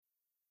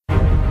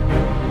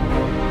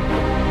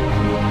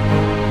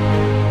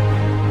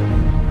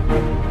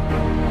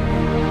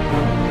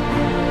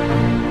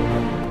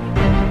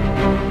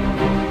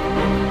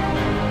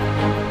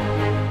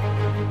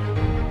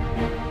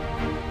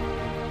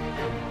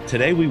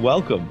Today we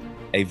welcome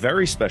a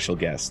very special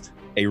guest,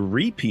 a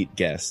repeat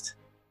guest,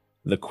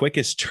 the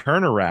quickest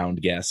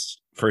turnaround guest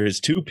for his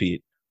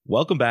two-peat.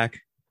 Welcome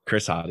back,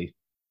 Chris Hauty.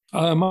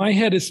 My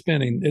head is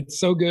spinning. It's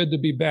so good to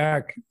be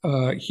back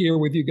here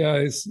with you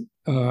guys.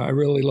 I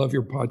really love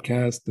your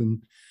podcast,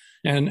 and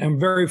I'm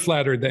very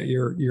flattered that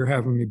you're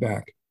having me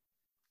back.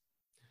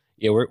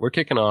 Yeah, we're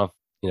kicking off.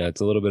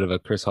 It's a little bit of a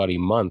Chris Hauty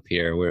month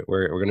here.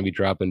 We're going to be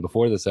dropping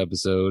before this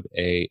episode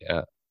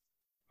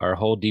our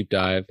whole deep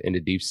dive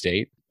into Deep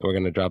State. We're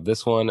going to drop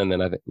this one, and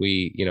then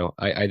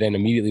I then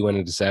immediately went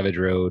into Savage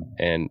Road,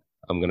 and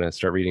I'm going to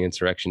start reading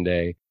Insurrection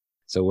Day.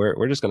 So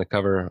we're just going to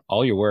cover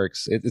all your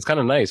works. It's kind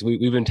of nice.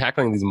 We've been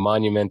tackling these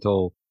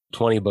monumental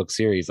 20-book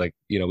series. Like,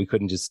 we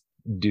couldn't just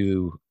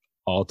do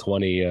all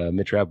 20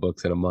 Mitch Rapp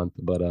books in a month.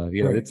 But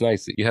right. It's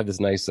nice. You have this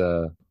nice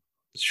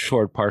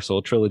short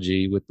parcel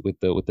trilogy with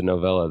the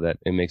novella that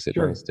it makes it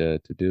nice to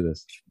do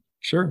this.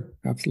 Sure,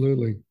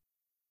 absolutely.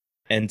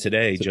 And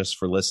today, just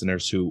for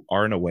listeners who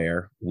aren't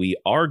aware, we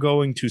are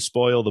going to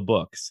spoil the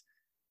books.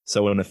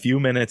 So in a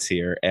few minutes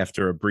here,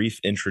 after a brief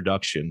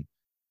introduction,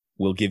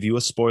 we'll give you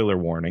a spoiler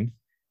warning.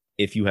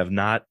 If you have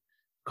not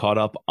caught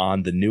up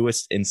on the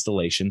newest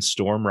installation,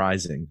 Storm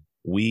Rising,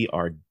 we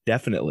are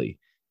definitely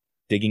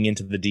digging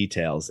into the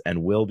details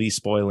and will be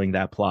spoiling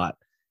that plot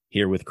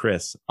here with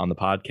Chris on the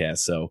podcast.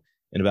 So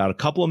in about a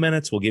couple of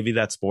minutes, we'll give you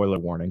that spoiler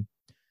warning.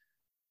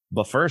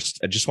 But first,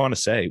 I just want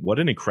to say what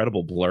an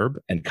incredible blurb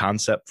and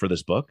concept for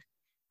this book.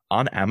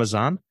 On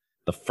Amazon,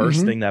 the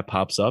first thing that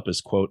pops up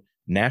is, quote,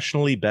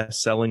 nationally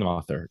best-selling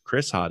author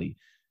Chris Hauty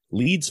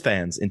leads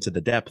fans into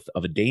the depth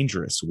of a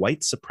dangerous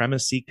white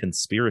supremacy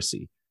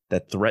conspiracy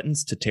that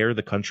threatens to tear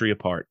the country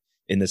apart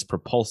in this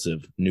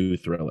propulsive new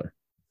thriller.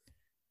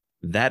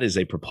 That is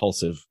a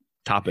propulsive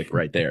topic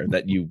right there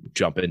that you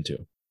jump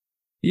into.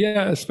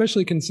 Yeah,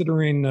 especially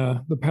considering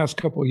the past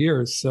couple of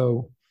years.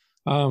 So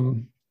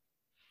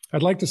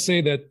I'd like to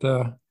say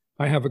that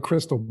I have a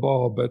crystal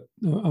ball, but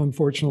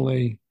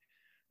unfortunately,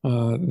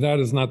 that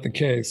is not the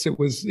case. It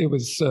was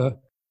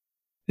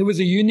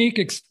a unique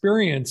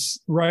experience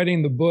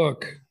writing the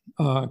book,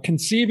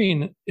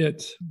 conceiving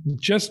it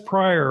just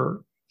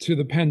prior to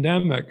the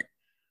pandemic,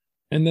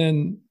 and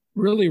then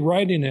really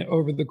writing it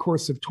over the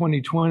course of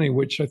 2020,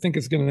 which I think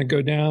is going to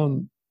go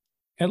down,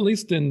 at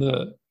least in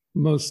the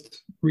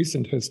most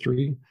recent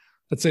history,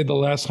 let's say the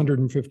last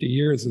 150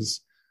 years,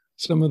 is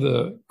some of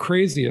the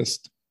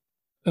craziest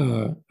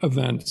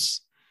events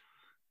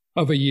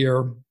of a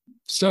year.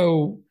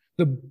 So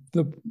it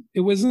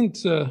wasn't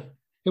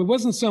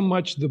so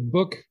much the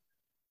book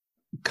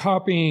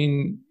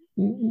copying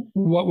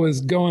what was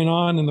going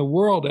on in the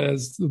world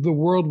as the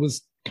world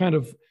was kind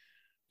of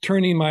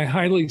turning my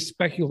highly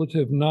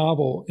speculative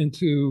novel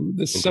into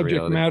the subject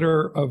reality.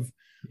 Matter of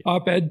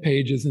op-ed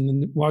pages in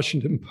the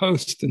Washington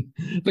Post and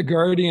the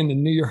Guardian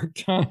and New York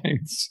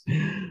Times.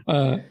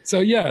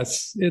 So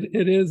yes,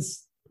 it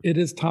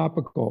is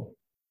topical.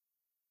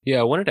 Yeah,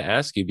 I wanted to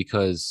ask you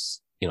because,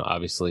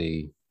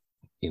 obviously,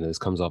 this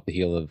comes off the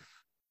heel of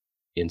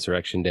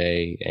Insurrection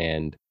Day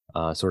and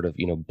sort of,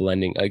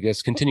 blending, I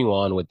guess, continue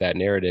on with that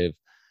narrative.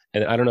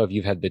 And I don't know if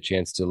you've had the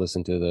chance to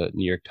listen to the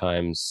New York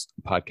Times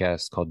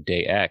podcast called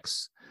Day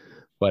X,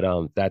 but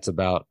that's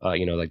about,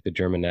 like the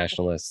German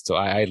nationalists. So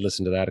I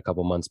listened to that a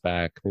couple months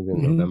back, maybe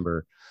in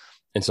November.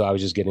 And so I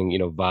was just getting,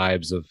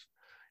 vibes of,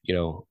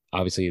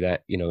 obviously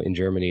that, in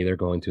Germany, they're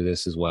going through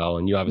this as well.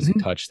 And you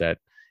obviously touched that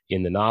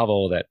in the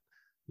novel that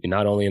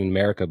not only in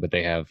America, but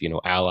they have,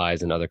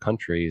 allies in other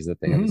countries, that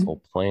they have this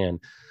whole plan.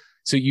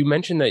 So you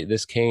mentioned that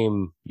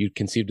you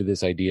conceived of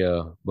this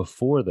idea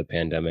before the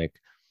pandemic.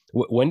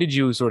 When did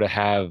you sort of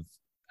have,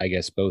 I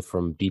guess, both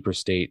from Deeper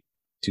State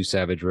to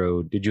Savage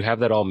Road, did you have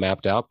that all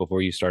mapped out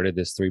before you started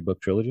this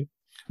 3-book trilogy?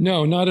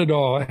 No, not at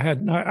all.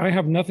 I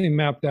have nothing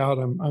mapped out.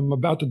 I'm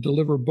about to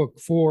deliver book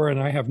 4, and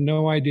I have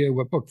no idea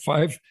what book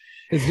 5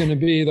 is going to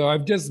be, though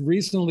I've just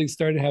recently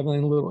started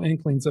having little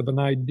inklings of an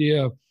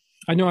idea.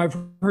 I know I've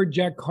heard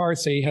Jack Carr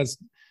say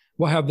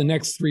will have the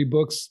next 3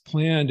 books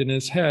planned in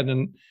his head,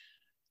 and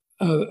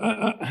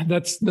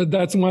that's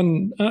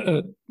one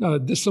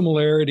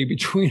dissimilarity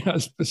between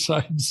us,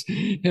 besides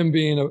him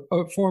being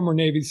a former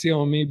Navy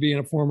SEAL and me being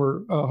a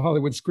former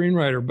Hollywood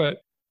screenwriter. But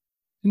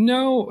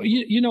no,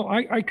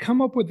 I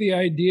come up with the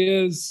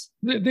ideas.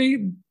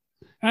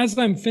 As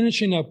I'm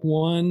finishing up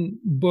one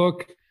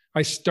book,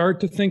 I start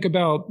to think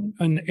about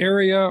an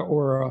area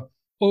or a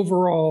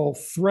overall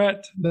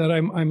threat that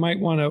I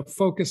might want to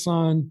focus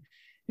on.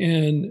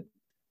 And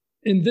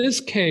in this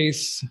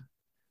case,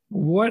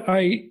 well,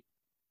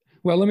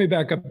 let me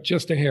back up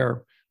just a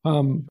hair.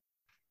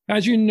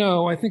 As you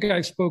know, I think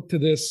I spoke to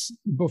this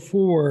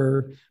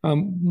before.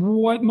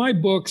 What my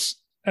books,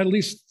 at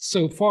least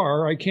so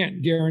far, I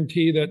can't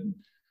guarantee that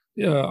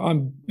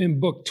I'm in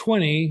book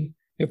 20.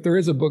 If there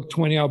is a book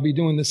 20, I'll be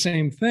doing the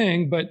same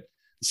thing. But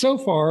so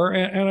far,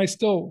 and I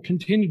still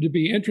continue to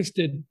be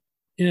interested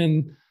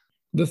in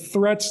the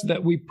threats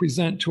that we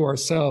present to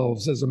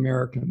ourselves as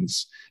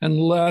Americans, and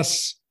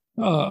less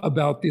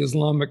about the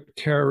Islamic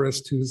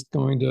terrorist who's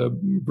going to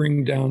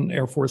bring down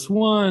Air Force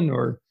One,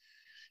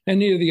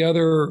 any of the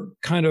other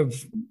kind of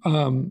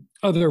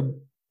other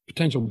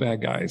potential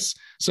bad guys.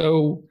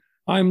 So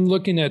I'm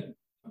looking at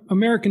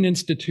American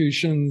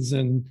institutions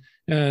and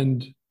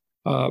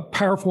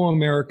powerful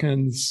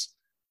Americans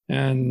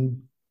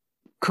and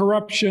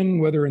corruption,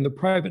 whether in the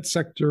private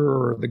sector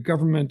or the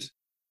government,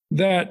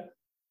 that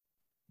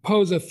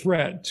pose a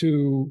threat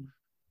to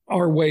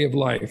our way of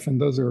life.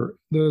 And those are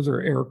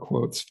air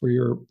quotes for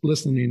your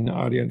listening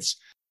audience.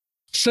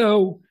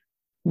 So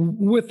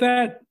with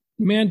that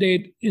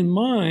mandate in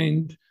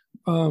mind,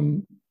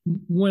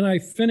 when I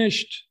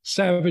finished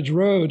Savage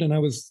Road and I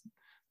was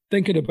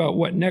thinking about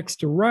what next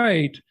to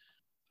write,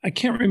 I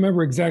can't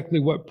remember exactly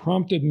what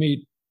prompted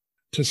me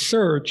to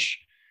search.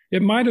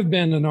 It might have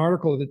been an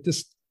article that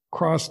just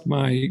crossed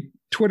my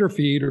Twitter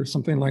feed or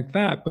something like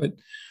that. But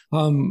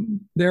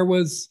there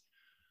was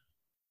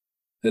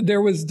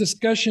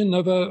discussion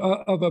of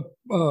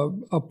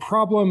a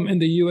problem in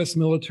the U.S.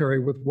 military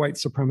with white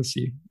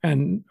supremacy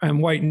and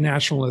white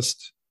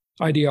nationalist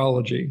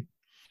ideology,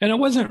 and it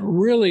wasn't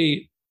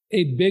really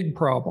a big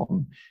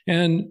problem.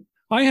 And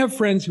I have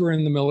friends who are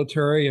in the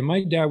military, and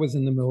my dad was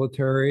in the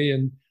military,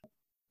 and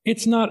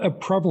it's not a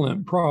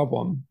prevalent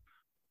problem,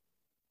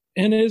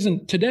 and it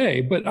isn't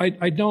today. But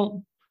I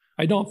don't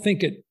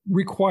think it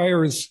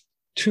requires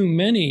too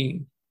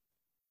many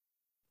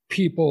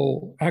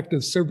people,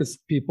 active service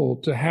people,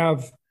 to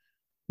have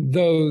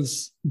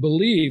those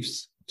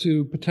beliefs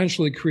to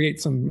potentially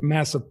create some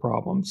massive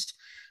problems.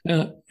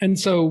 And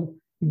so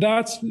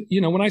that's,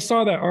 when I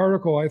saw that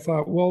article, I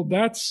thought, well,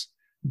 that's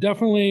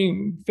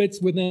definitely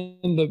fits within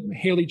the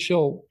Haley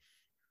Chill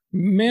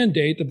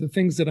mandate of the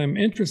things that I'm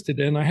interested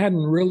in. I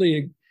hadn't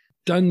really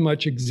done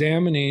much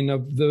examining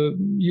of the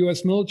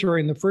U.S.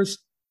 military in the first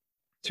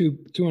two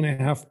and a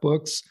half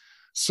books.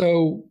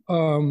 So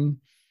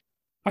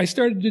I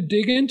started to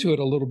dig into it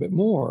a little bit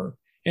more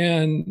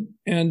and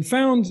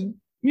found,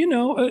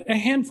 a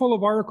handful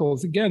of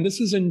articles. Again, this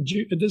is in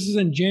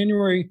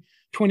January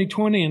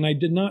 2020, and I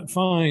did not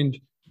find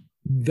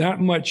that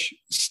much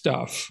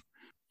stuff.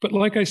 But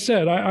like I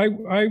said,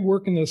 I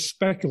work in the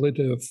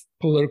speculative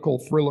political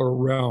thriller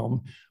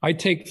realm. I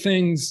take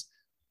things,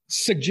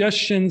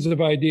 suggestions of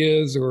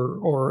ideas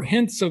or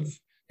hints of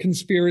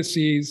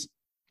conspiracies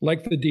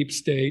like the deep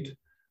state,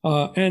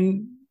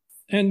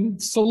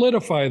 and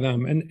solidify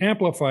them and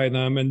amplify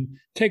them and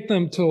take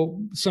them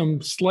to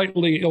some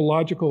slightly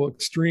illogical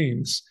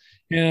extremes.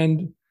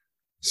 And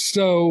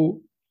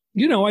so,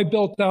 I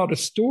built out a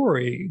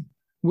story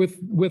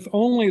with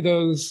only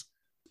those,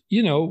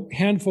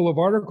 handful of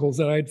articles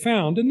that I'd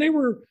found. And they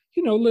were,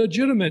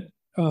 legitimate.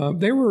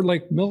 They were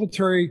like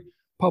military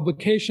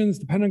publications.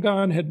 The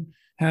Pentagon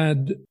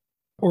had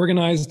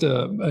organized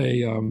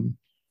an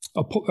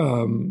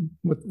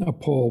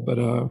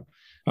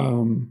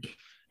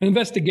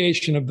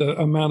investigation of the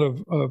amount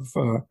of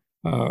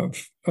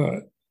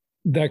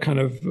that kind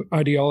of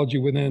ideology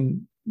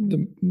within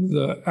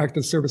the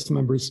active service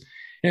members,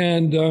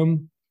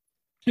 and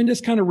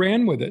just kind of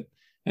ran with it.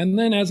 And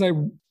then as I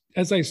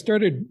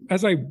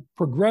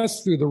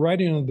progressed through the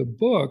writing of the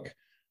book,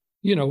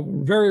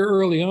 very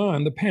early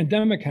on, the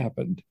pandemic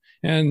happened,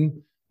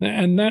 and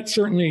that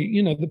certainly,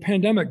 the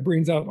pandemic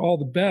brings out all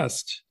the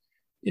best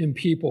in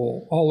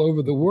people all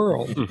over the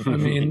world. I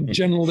mean,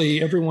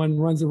 generally everyone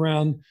runs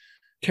around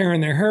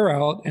tearing their hair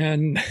out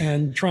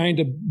and trying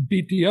to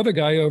beat the other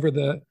guy over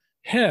the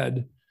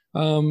head.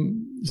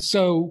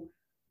 So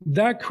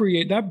that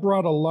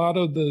brought a lot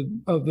of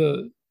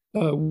the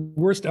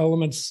worst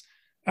elements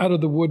out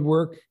of the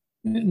woodwork,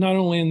 not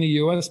only in the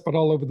U.S. but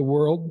all over the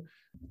world.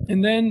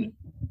 And then,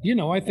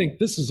 I think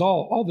this is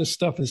all this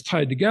stuff is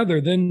tied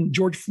together. Then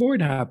George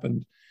Floyd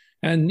happened,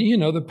 and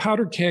the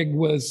powder keg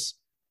was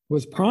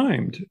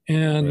primed,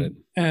 and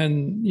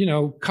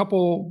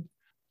couple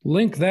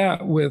link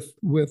that with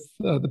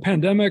the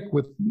pandemic,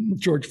 with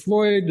George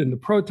Floyd and the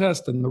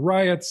protest and the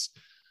riots,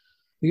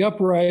 the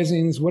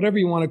uprisings, whatever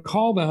you want to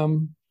call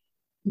them,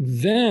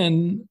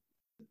 then,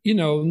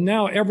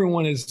 now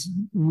everyone is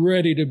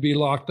ready to be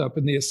locked up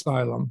in the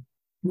asylum,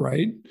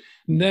 right?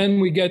 And then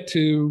we get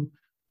to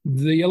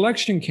the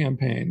election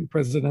campaign,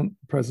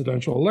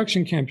 presidential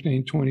election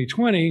campaign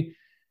 2020,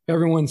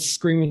 everyone's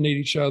screaming at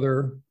each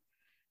other.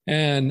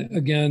 And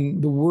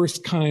again, the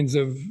worst kinds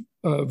of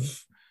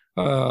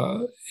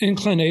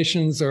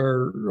inclinations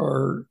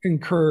are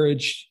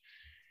encouraged.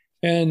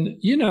 And,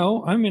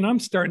 I'm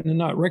starting to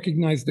not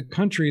recognize the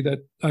country that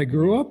I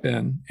grew up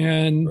in.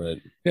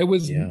 And it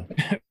was,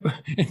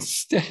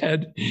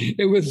 instead,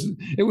 it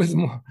was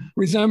more,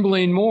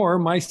 resembling more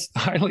my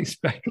highly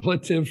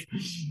speculative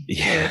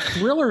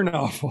thriller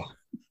novel.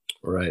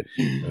 Right.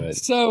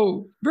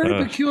 So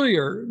very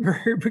peculiar,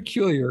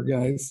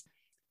 guys.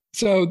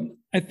 So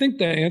I think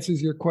that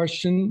answers your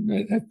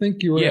question. I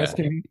think you were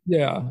asking.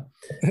 Yeah.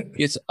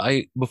 Yes.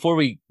 Before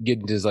we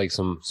get into like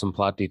some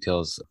plot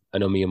details, I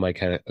know me and Mike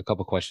had a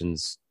couple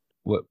questions.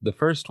 What the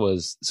first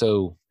was,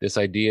 so this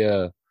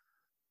idea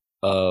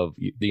of,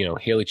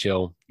 Haley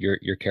Chill,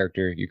 your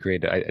character you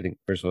created. I think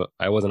first of all,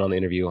 I wasn't on the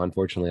interview,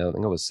 unfortunately. I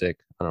think I was sick.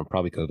 I don't know,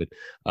 probably COVID.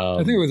 I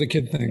think it was a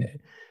kid thing.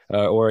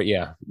 Or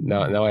yeah,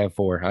 now I have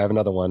 4. I have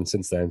another one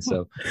since then.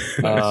 So,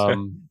 but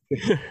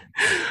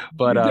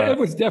it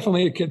was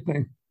definitely a kid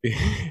thing.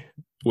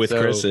 With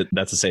Chris,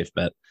 that's a safe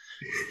bet.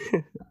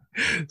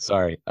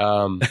 Sorry.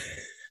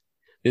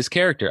 This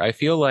character, I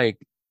feel like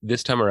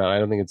this time around, I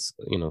don't think it's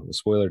a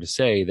spoiler to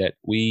say that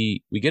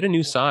we get a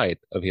new side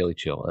of Haley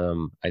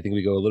Chill. I think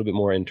we go a little bit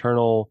more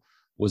internal.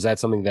 Was that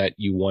something that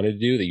you wanted to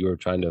do, that you were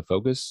trying to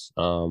focus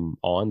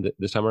on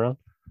this time around?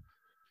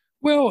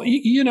 Well,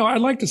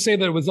 I'd like to say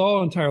that it was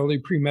all entirely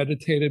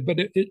premeditated, but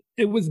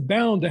it was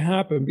bound to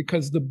happen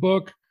because the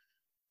book,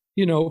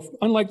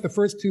 unlike the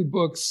first 2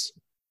 books,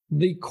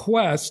 the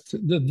quest,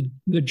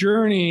 the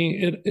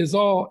journey, it is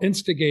all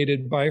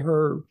instigated by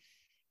her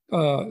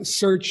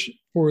search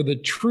for the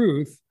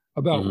truth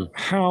about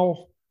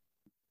how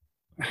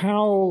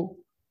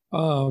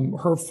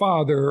her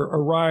father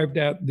arrived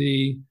at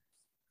the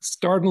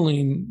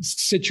startling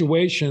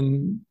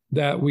situation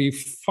that we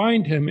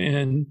find him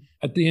in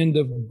at the end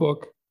of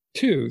book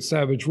 2,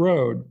 Savage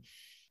Road.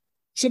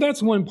 So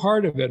that's one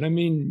part of it. I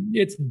mean,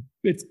 it's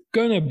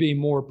going to be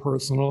more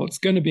personal. It's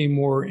going to be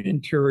more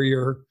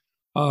interior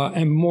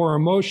and more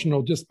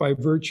emotional just by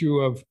virtue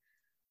of,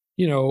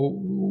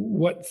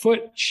 what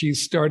foot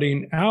she's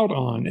starting out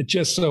on. It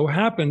just so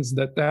happens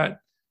that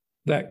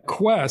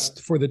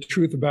quest for the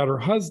truth about her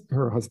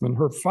husband,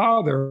 her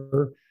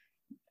father,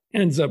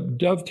 ends up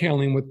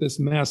dovetailing with this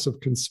massive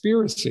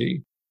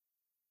conspiracy.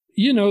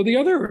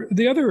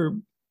 The other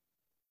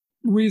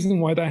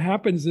reason why that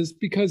happens is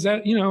because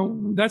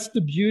that's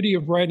the beauty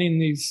of writing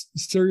these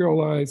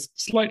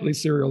slightly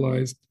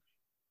serialized,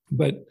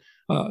 but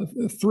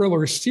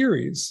thriller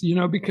series,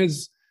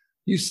 because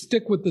you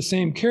stick with the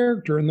same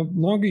character, and the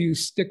longer you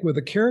stick with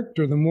a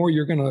character, the more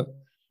you're going to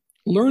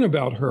learn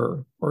about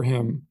her or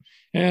him.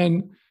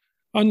 And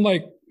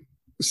unlike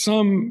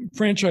some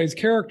franchise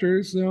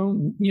characters,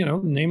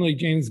 namely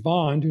James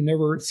Bond, who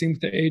never seems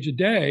to age a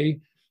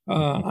day,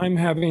 I'm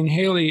having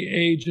Haley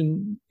age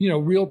in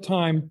real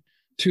time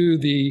to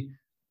the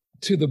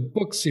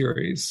book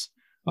series,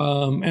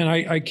 and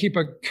I keep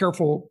a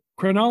careful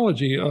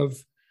chronology of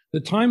the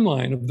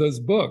timeline of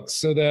those books,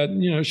 so that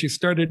she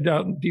started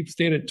out in Deep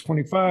State at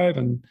 25,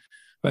 and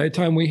by the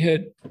time we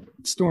hit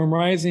Storm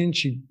Rising,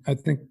 I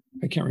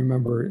can't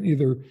remember,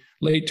 either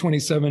late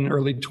 27,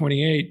 early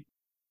 28.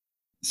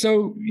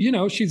 So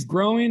she's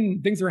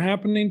growing. Things are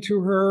happening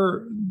to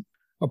her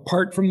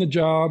apart from the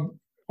job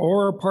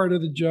or a part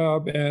of the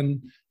job,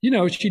 and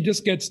she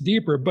just gets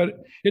deeper. But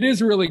it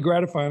is really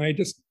gratifying. I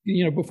just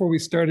before we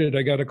started,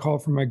 I got a call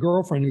from my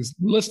girlfriend who's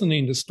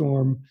listening to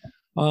Storm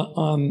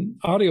on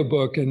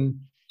audiobook, and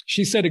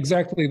she said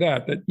exactly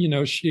that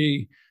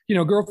she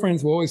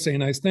girlfriends will always say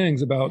nice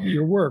things about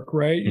your work,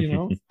 right?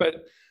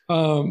 But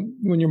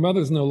when your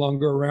mother's no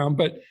longer around,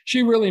 but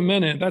she really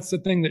meant it. That's the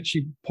thing that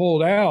she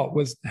pulled out,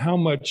 was how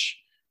much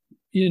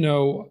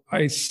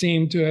I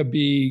seem to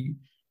be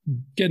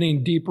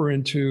getting deeper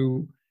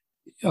into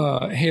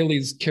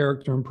Haley's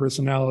character and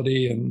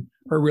personality and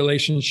her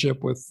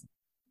relationship with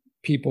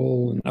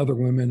people and other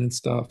women and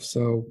stuff.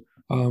 So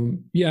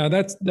yeah,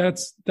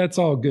 that's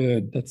all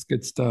good. That's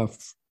good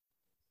stuff.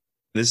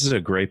 This is a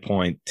great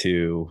point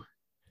to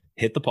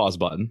hit the pause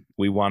button.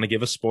 We want to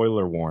give a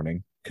spoiler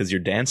warning because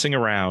you're dancing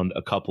around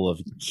a couple of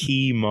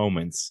key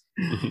moments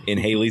in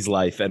Haley's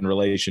life and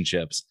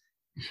relationships.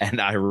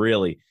 And I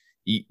really,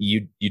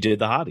 you did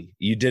the Hauty.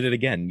 You did it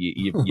again.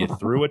 You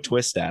threw a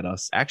twist at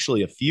us,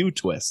 actually a few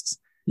twists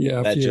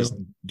that just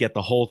get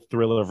the whole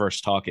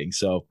Thrillerverse talking.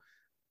 So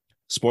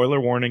spoiler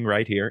warning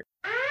right here.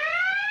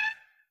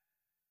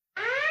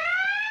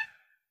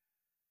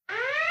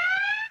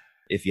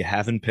 If you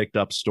haven't picked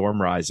up Storm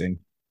Rising,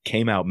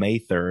 came out May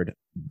 3rd.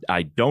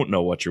 I don't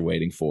know what you're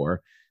waiting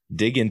for.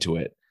 Dig into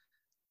it,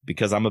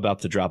 because I'm about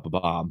to drop a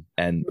bomb,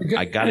 and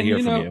I got to hear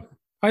from you.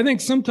 I think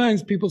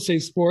sometimes people say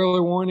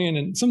spoiler warning,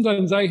 and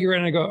sometimes I hear it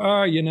and I go,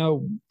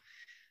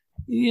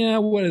 yeah,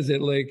 what is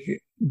it like?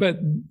 But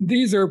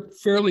these are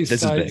fairly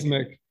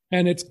seismic,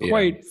 and it's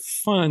quite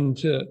fun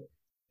to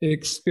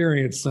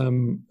experience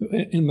them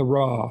in the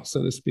raw,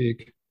 so to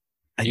speak.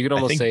 You could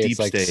almost say it's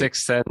like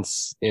Sixth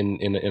Sense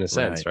in a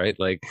sense, right?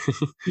 Like,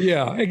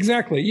 yeah,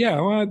 exactly. Yeah,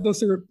 well,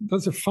 those are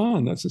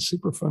fun. Those are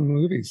super fun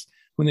movies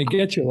when they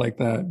get you like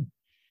that.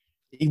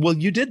 Well,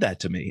 you did that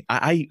to me.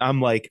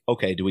 I'm like,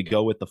 okay, do we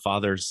go with the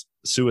father's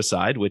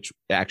suicide, which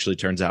actually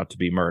turns out to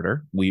be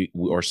murder?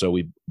 Or so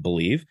we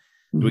believe.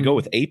 Do we go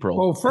with April?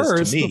 Well,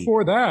 first,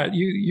 before that,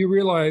 you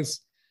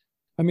realize,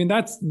 I mean,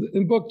 that's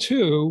in book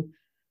 2.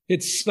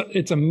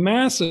 It's a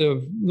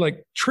massive,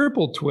 like,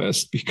 triple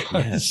twist,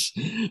 because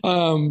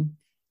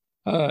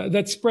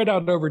that's spread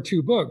out over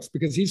 2 books,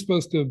 because he's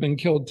supposed to have been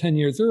killed 10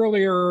 years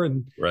earlier,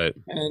 and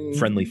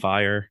friendly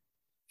fire,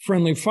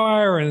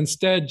 and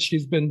instead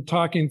she's been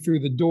talking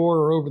through the door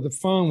or over the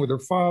phone with her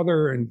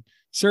father and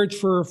search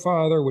for her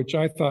father, which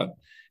I thought,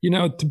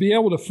 to be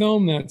able to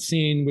film that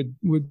scene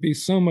would be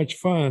so much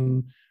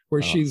fun,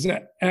 where she's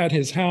at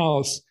his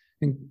house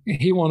and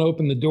he won't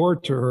open the door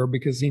to her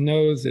because he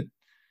knows that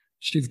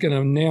she's going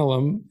to nail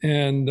him.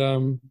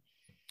 And,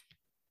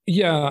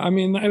 Yeah, I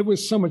mean, it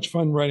was so much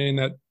fun writing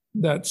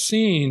that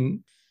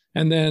scene,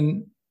 and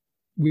then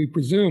we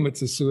presume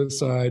it's a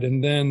suicide,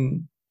 and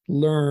then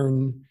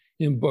learn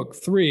in book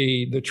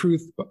 3 the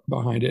truth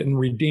behind it and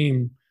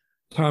redeem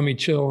Tommy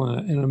Chill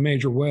in a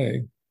major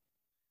way.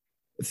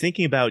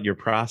 Thinking about your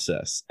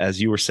process,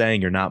 as you were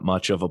saying, you're not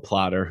much of a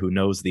plotter who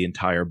knows the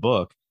entire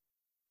book.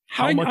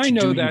 How much I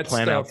know do you that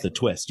plan stuff. out the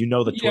twist? You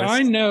know the Yeah, twist?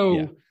 I know.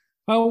 Yeah.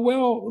 Oh,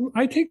 well,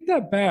 I take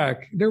that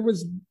back.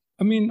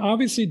 I mean,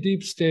 obviously,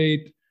 Deep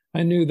State,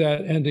 I knew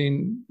that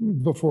ending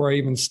before I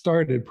even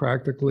started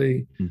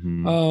practically.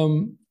 Mm-hmm.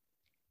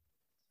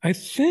 I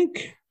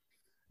think,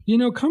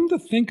 come to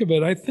think of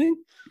it, I think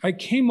I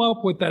came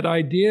up with that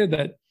idea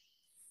that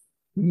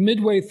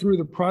midway through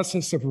the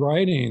process of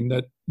writing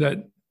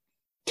that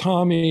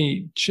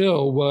Tommy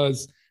Chill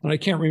was, and I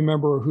can't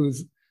remember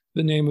who's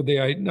the name of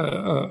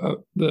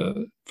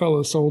the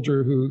fellow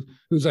soldier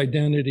whose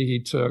identity he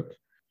took.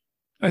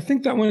 I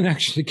think that one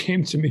actually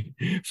came to me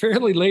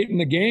fairly late in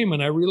the game,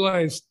 and I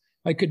realized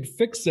I could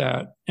fix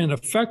that and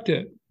affect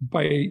it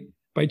by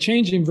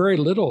changing very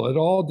little. It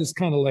all just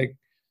kind of like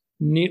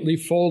neatly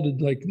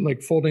folded,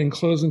 like folding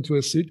clothes into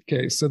a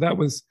suitcase. So that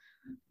was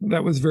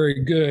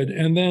very good.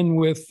 And then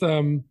with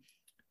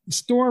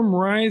Storm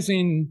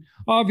Rising,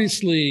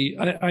 obviously,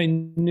 I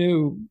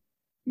knew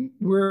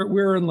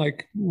we're in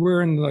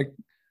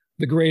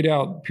the grayed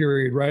out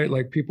period, right?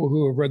 Like people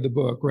who have read the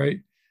book, right?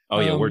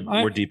 Oh yeah,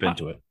 we're deep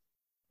into it.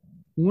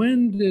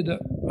 When did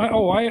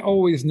I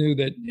always knew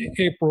that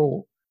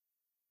April,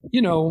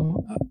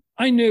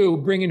 I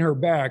knew bringing her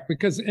back,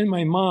 because in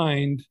my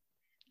mind,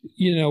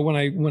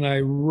 when I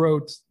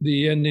wrote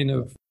the ending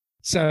of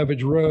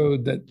Savage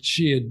Road, that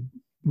she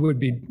would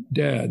be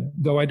dead,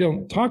 though I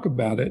don't talk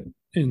about it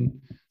in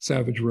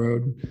Savage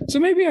Road. So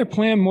maybe I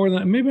plan more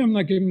than, maybe I'm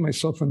not giving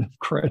myself enough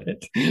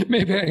credit.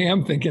 Maybe I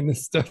am thinking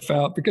this stuff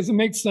out because it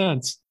makes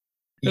sense.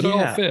 It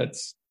all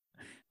fits.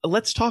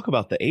 Let's talk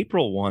about the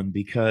April one,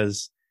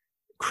 because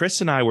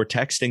Chris and I were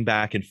texting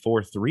back and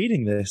forth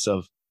reading this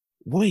of,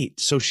 wait,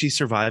 so she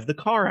survived the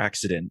car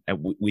accident.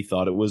 And we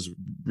thought it was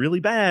really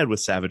bad with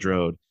Savage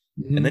Road.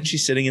 Mm-hmm. And then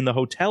she's sitting in the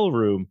hotel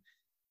room.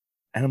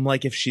 And I'm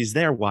like, if she's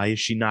there, why is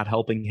she not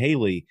helping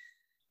Haley?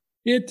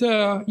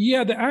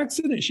 The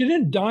accident, she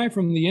didn't die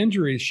from the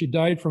injuries. She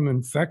died from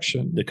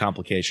infection. The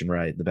complication,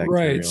 right? The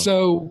bacterial. Right.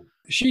 So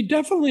she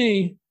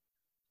definitely,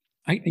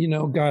 I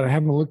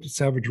haven't looked at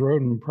Savage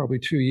Road in probably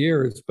 2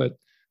 years, but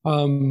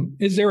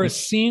is there a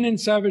scene in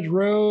Savage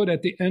Road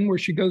at the end where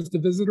she goes to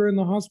visit her in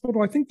the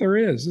hospital? I think there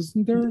is,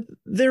 isn't there?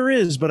 There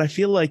is, but I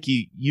feel like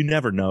you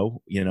never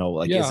know, is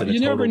it a you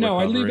never know.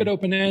 recovery? I leave it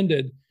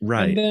open-ended.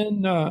 Right.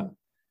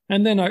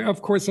 And then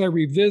of course I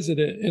revisit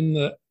it in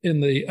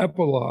the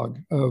epilogue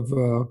of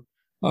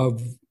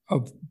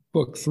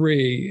book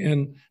 3.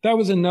 And that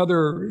was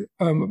another,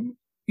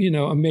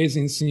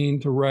 amazing scene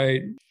to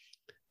write.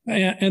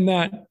 And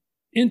that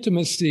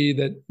intimacy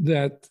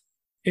that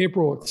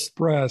April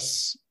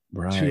expressed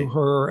to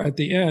her at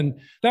the end,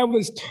 that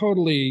was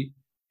totally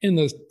in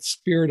the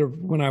spirit of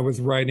when I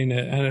was writing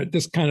it. And it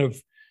just kind of,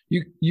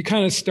 you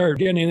kind of start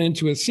getting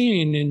into a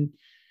scene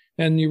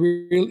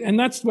and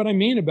that's what I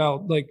mean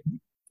about, like,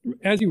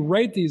 as you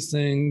write these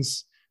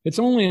things, it's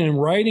only in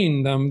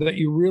writing them that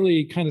you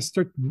really kind of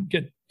start to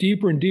get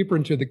deeper and deeper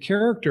into the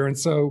character. And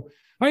so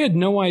I had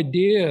no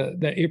idea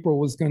that April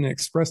was going to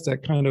express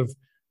that kind of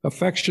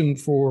affection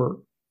for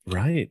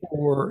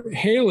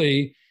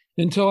Haley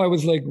until I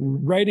was like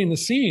writing the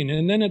scene.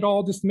 And then it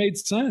all just made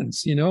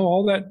sense,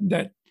 all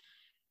that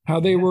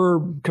how they were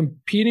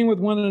competing with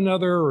one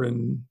another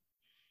and,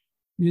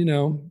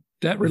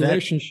 that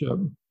relationship.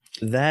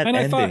 That and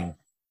ending,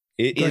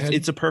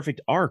 it's a perfect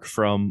arc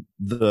from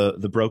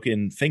the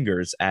broken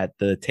fingers at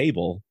the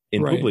table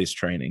in Publi's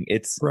training.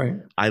 It's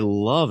I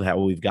love how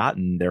we've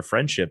gotten their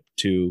friendship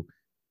to,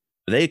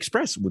 they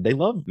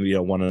love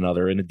one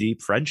another in a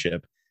deep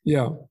friendship.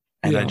 Yeah.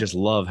 And I just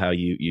love how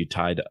you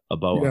tied a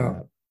bow on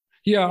that.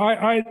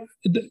 Yeah,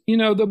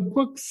 the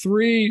book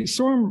 3,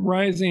 Storm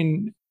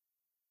Rising,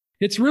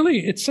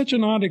 it's such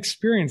an odd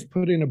experience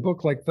putting a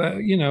book like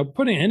that,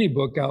 putting any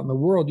book out in the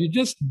world. You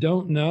just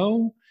don't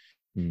know.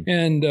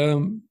 And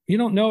you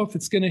don't know if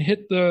it's going to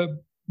hit the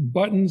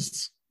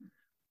buttons.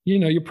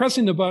 You're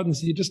pressing the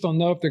buttons. You just don't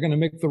know if they're going to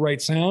make the right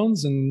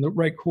sounds and the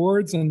right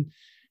chords.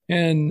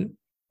 And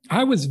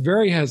I was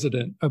very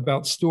hesitant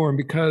about Storm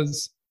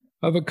because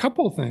of a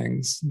couple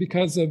things,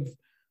 because of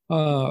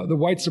the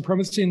white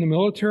supremacy in the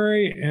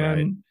military,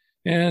 and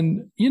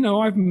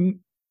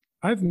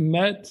I've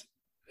met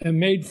and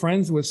made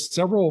friends with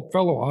several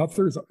fellow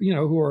authors,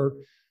 who are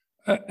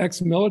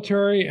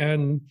ex-military,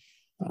 and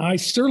I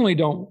certainly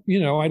don't,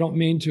 I don't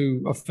mean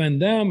to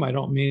offend them. I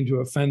don't mean to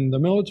offend the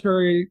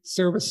military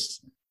service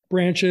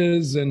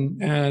branches,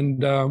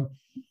 and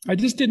I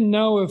just didn't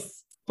know if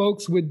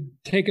folks would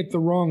take it the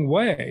wrong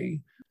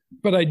way.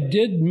 But I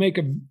did make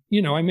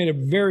I made a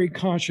very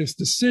conscious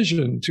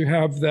decision to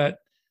have that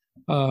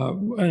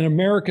an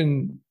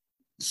American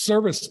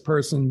service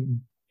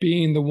person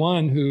being the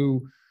one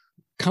who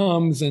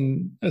comes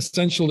and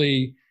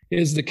essentially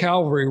is the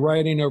cavalry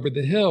riding over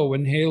the hill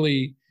when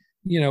Haley,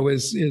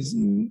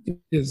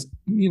 is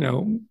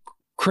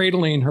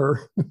cradling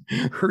her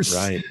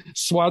Right.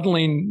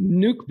 swaddling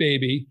nuke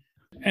baby.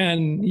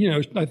 And,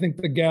 I think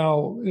the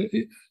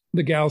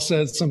gal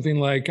says something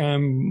like,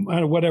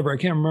 whatever, I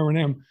can't remember her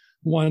name,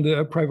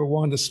 Private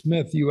Wanda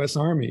Smith, U.S.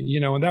 Army,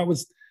 and that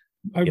was,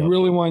 I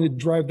really wanted to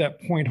drive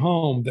that point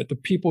home, that the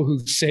people who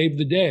saved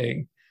the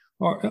day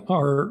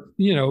are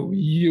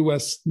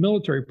U.S.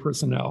 military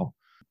personnel,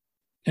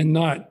 and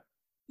not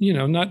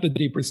the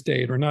deeper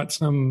state, or not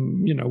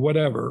some,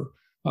 whatever.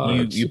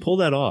 You pull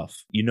that off.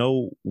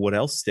 What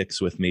else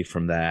sticks with me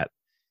from that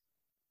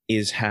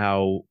is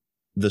how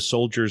the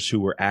soldiers who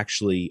were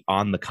actually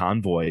on the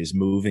convoys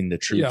moving the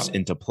troops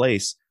into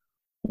place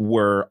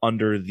were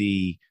under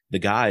the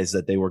guise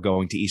that they were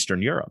going to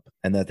Eastern Europe,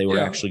 and that they were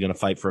actually going to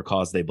fight for a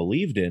cause they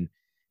believed in.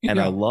 And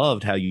I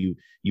loved how you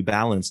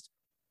balanced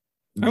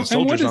the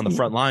soldiers on the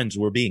front lines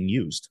were being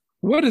used.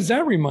 What does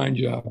that remind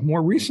you of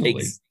more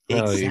recently?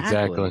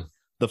 Exactly.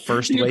 The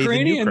first wave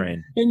in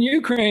Ukraine. In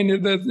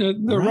Ukraine,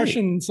 the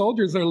Russian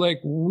soldiers are like,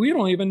 we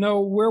don't even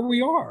know where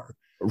we are.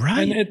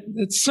 Right. And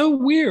it's so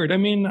weird. I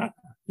mean,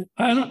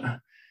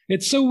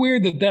 it's so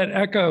weird that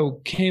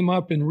echo came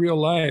up in real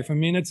life. I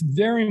mean, it's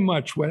very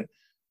much what,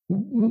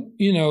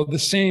 the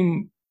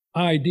same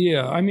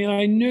idea. I mean,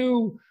 I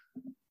knew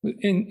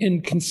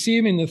in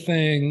conceiving the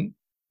thing,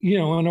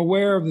 and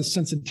aware of the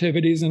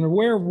sensitivities and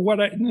aware of what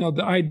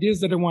the ideas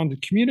that I wanted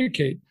to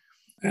communicate,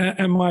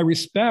 and my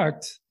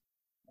respect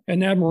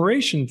and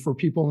admiration for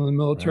people in the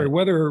military,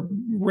 whether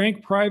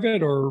rank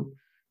private or,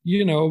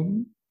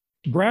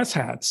 brass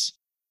hats.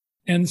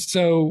 And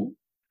so,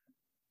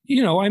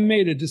 I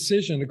made a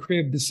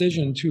creative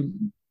decision to,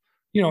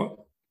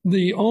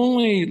 the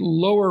only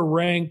lower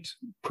ranked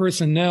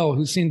personnel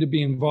who seem to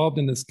be involved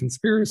in this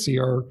conspiracy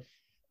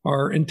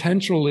are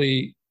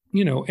intentionally,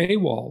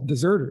 AWOL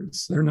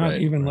deserters. They're not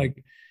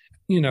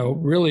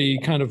really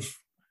kind of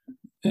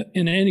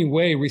in any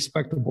way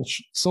respectable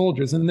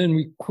soldiers. And then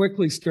we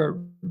quickly start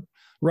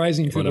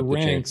rising through the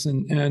ranks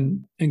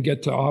and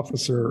get to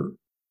officer.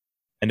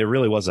 And there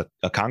really was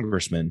a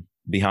congressman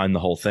behind the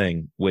whole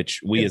thing,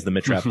 which we as the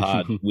Mitrap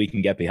Pod, we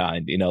can get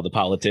behind, the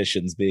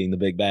politicians being the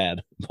big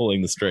bad,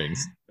 pulling the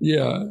strings.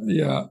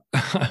 Yeah.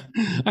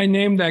 I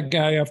named that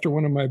guy after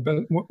one of my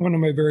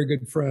very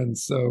good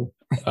friends. So.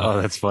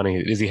 Oh, that's funny.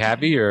 Is he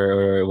happy,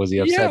 or was he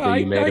upset that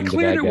you made him the bad guy? I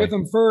cleared it with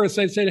him first.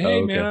 I said,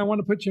 hey, man, I want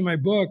to put you in my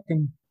book.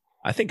 And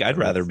I think I'd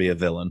rather be a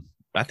villain.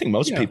 I think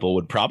most people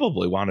would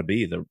probably want to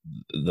be the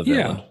villain.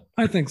 Yeah,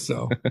 I think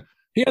so.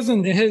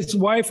 His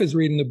wife is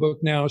reading the book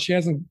now.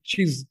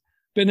 She's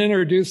been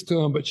introduced to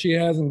him, but she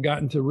hasn't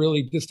gotten to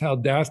really just how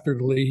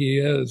dastardly he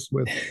is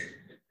with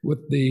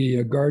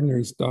the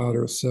gardener's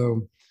daughter.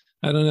 So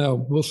I don't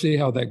know. We'll see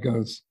how that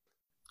goes.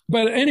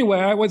 But anyway,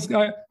 I was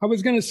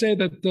going to say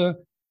that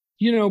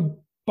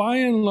by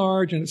and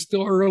large, and it's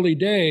still early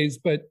days,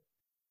 but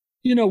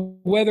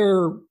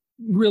whether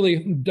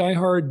really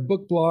diehard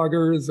book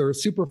bloggers or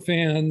super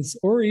fans,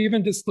 or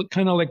even just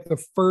kind of like the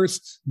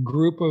first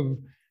group of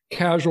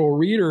casual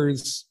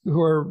readers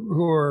who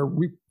are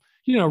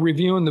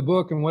reviewing the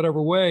book in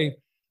whatever way,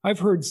 I've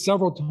heard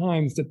several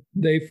times that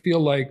they feel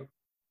like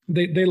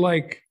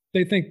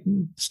they think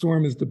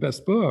Storm is the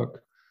best book,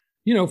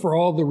 for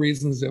all the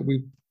reasons that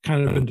we've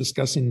kind of been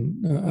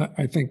discussing.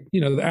 I think,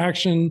 the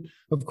action,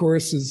 of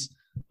course, is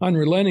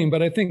unrelenting,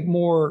 but I think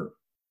more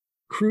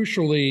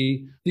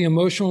crucially, the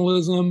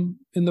emotionalism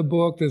in the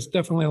book, there's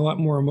definitely a lot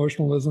more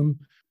emotionalism,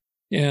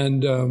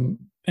 and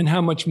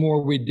how much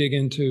more we dig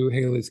into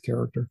Haley's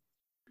character.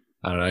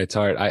 I don't know. It's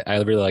hard. I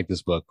really like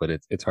this book, but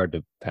it's hard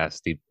to pass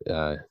Deep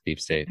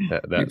State.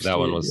 That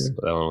one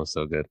was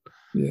so good.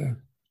 Yeah.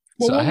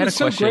 Well, so what was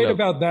so great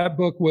about that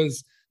book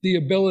was the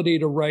ability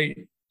to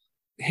write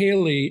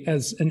Haley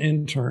as an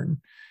intern,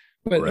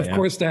 but of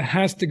course that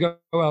has to go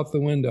out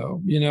the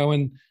window,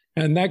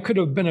 and that could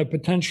have been a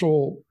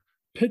potential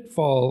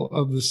pitfall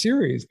of the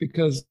series,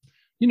 because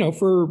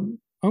for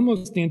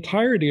almost the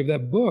entirety of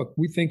that book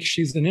we think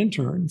she's an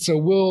intern. So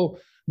will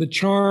the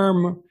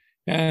charm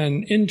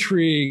and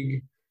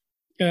intrigue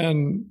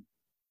and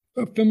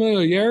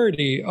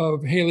familiarity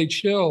of Haley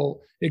Chill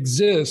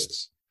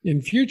exist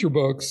in future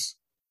books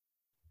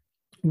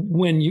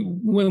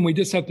when we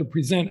just have to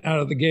present out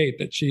of the gate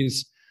that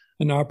she's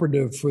an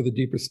operative for the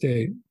deeper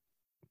state?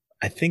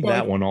 I think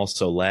that one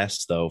also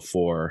lasts, though,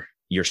 for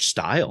your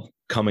style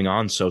coming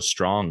on so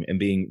strong and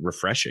being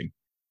refreshing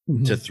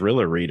to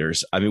thriller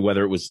readers. I mean,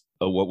 whether it was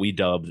what we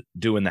dubbed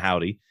doing the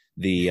Hauty,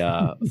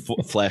 the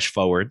flash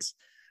forwards,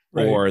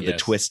 or the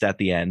twist at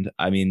the end.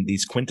 I mean,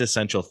 these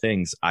quintessential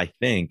things, I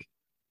think,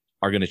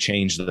 are going to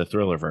change the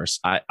Thrillerverse.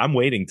 I'm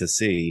waiting to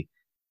see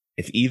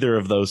if either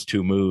of those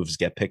two moves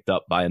get picked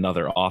up by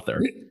another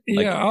author.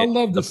 I'll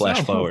love the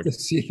flash forward to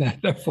see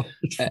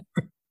that.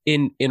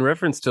 In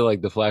reference to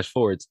like the flash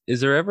forwards,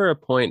 is there ever a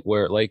point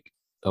where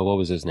what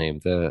was his name?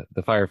 The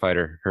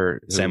firefighter,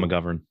 Sam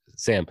McGovern.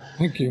 Sam.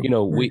 Thank you.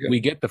 We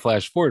get the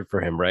flash forward for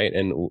him, right?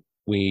 And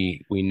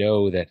we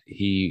know that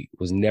he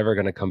was never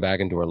going to come back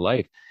into her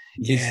life.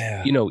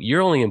 Yeah.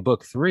 You're only in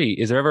book 3.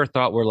 Is there ever a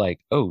thought where like,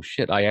 oh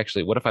shit,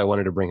 what if I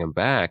wanted to bring him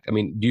back? I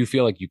mean, do you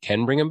feel like you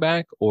can bring him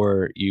back,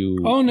 or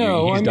Oh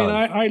no! he's I mean,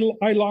 done?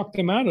 I locked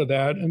him out of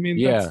that. I mean,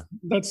 Yeah.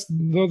 that's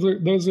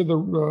those are the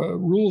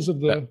rules of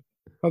the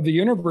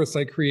universe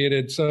I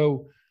created.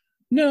 So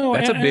no,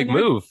 That's a big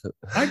move.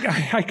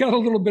 I got a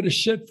little bit of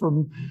shit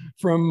from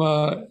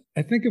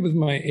I think it was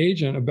my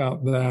agent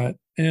about that,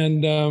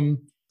 and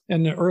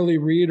the early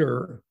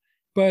reader.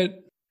 But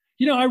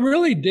I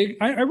really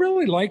I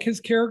really like his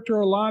character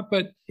a lot.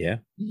 But yeah,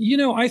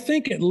 I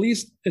think at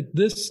least at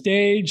this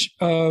stage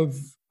of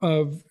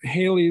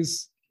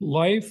Haley's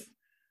life,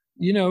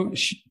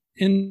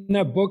 in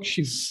that book,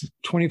 she's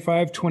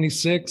 25,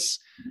 26.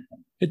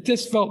 It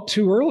just felt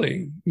too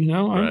early,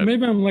 Right.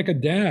 Maybe I'm like a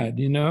dad,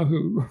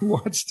 who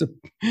wants to,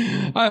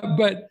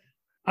 but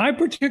I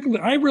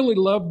really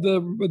love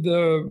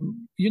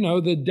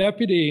the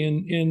deputy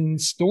in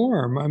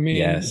Storm. I mean,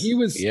 yes. he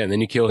was, and then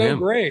you kill so him.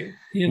 great,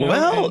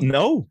 Well,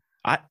 no,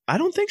 I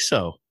don't think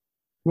so.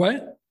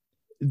 What?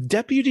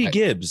 Deputy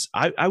Gibbs.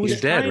 I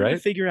was dead, trying right? to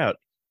figure out,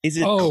 is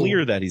it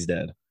clear that he's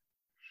dead?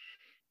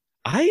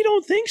 I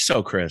don't think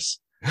so, Chris.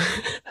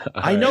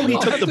 I know he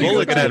took the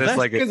bullet at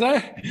it because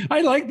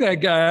I like that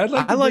guy.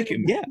 I like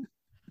him. Yeah,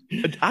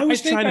 I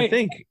was trying to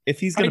think if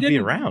he's going to be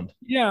around.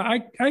 Yeah,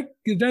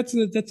 that's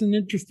an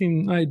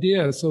interesting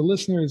idea. So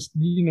listeners,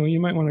 you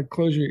might want to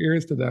close your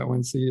ears to that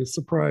one, so you're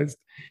surprised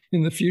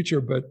in the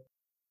future. But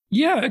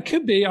yeah, it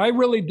could be. I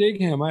really dig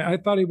him. I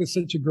thought he was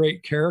such a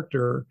great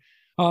character.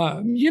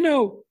 Sam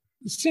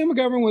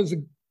McGovern was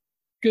a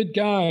good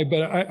guy,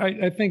 but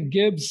I think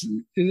Gibbs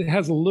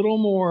has a little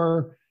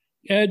more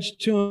edge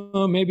to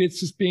him. Maybe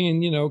it's just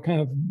being, kind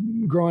of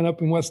growing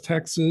up in West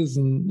Texas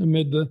and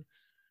amid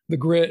the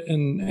grit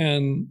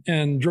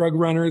and drug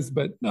runners.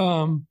 But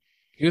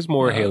he was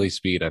more Haley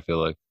Speed, I feel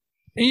like.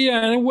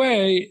 Yeah,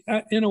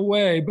 in a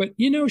way. But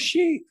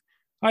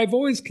I've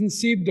always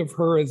conceived of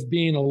her as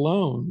being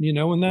alone,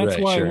 and that's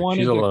why I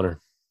wanted. She's a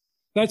loner.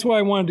 That's why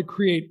I wanted to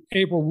create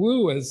April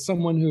Wu as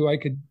someone who I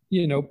could,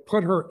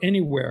 put her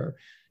anywhere.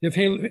 If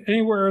Haley,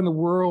 anywhere in the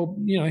world,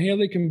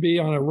 Haley can be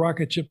on a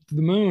rocket ship to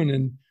the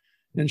moon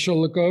and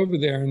she'll look over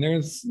there and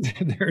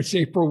there's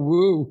April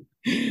Wu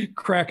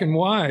cracking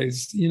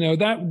wise.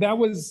 That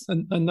was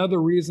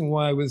another reason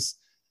why I was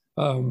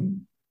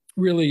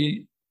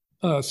really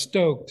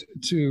stoked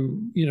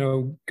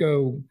to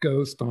go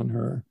ghost on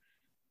her,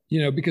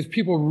 because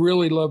people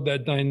really love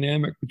that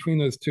dynamic between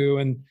those two.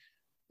 And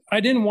I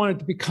didn't want it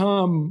to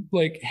become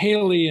like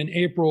Haley and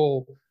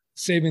April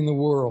saving the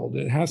world.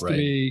 It has to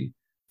be,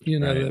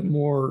 that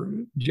more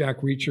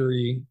Jack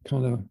Reacher-y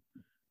kind of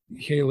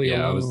Haley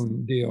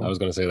alone deal. I was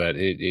going to say that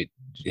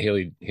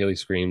Haley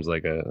screams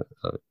like a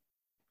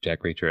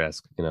Jack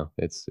Reacher-esque.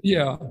 It's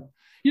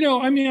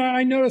I mean,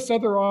 I noticed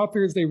other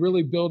authors, they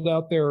really build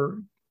out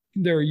their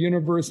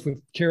universe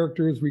with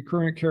characters,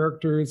 recurrent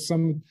characters.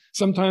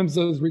 Sometimes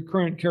those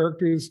recurrent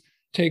characters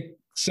take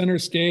center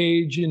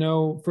stage,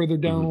 further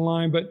down the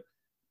line, but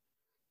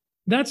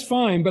that's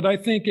fine. But I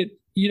think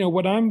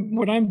what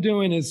I'm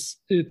doing is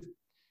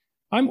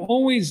I'm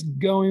always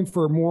going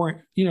for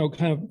more,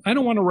 kind of, I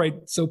don't want to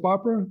write soap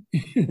opera.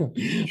 Sure.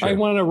 I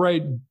want to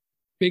write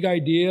big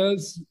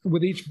ideas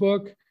with each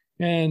book.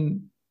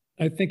 And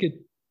I think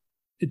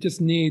it just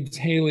needs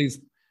Haley's,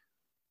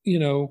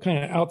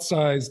 kind of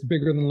outsized,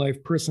 bigger than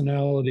life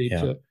personality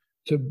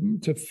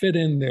to fit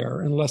in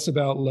there, and less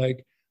about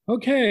like,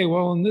 okay,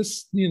 well, in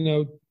this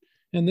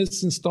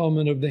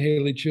installment of the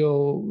Haley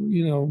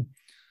Chill,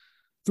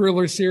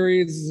 thriller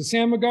series,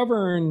 Sam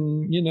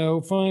McGovern,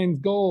 finds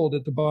gold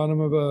at the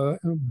bottom of a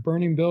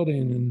burning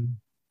building.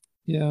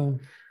 And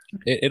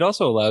it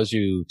also allows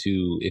you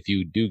to, if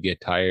you do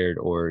get tired,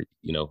 or,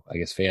 I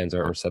guess fans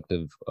aren't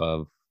receptive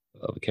of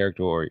a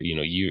character, or,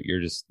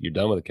 you're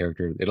done with a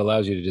character, it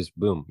allows you to just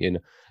boom,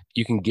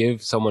 you can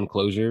give someone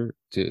closure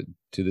to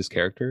this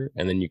character,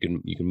 and then you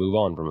can move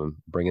on from him,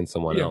 bring in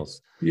someone else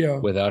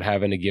without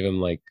having to give him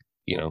like,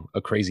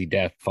 a crazy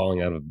death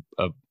falling out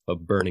of a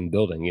burning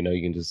building.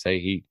 You can just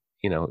say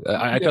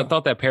I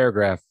thought that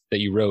paragraph that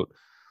you wrote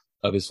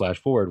of his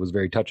flash forward was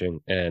very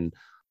touching, and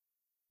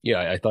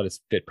I thought it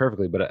fit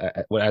perfectly.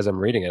 But as I'm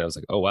reading it, I was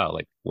like, oh wow,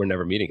 like we're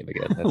never meeting him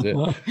again. That's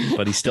it.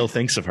 But he still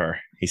thinks of her.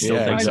 He still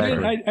thinks of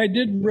her. I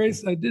did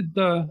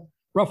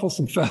ruffle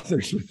some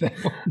feathers with that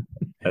one.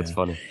 That's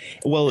funny.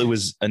 Well, it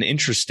was an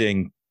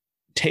interesting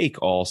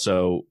take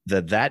also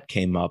that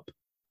came up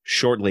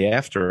shortly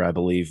after, I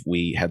believe,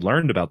 we had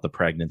learned about the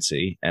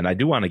pregnancy. And I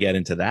do want to get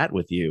into that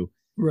with you.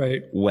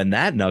 Right. When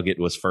that nugget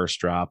was first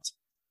dropped,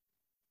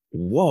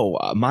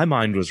 whoa, my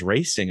mind was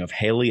racing of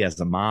Haley as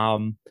a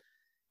mom.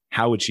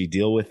 How would she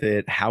deal with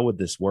it? How would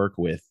this work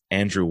with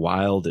Andrew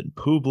Wilde and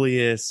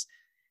Publius?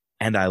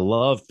 And I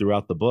loved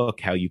throughout the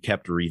book how you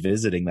kept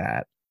revisiting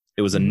that.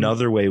 It was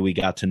another way we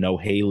got to know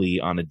Haley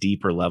on a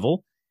deeper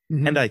level.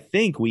 Mm-hmm. And I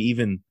think we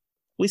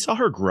saw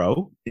her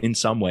grow in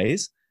some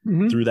ways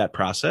through that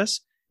process.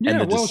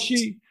 Yeah, well,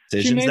 she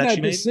made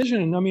that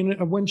decision. I mean,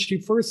 when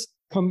she's first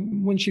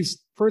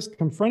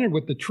confronted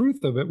with the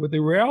truth of it, with the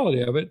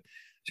reality of it,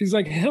 She's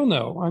like, hell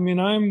no. I mean,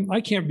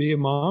 I can't be a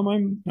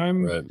mom.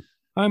 Right.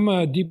 I'm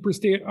a deeper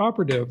state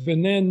operative.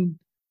 And then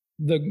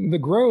the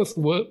growth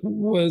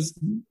was,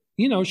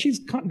 she's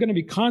going to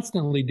be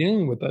constantly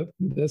dealing with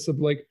this of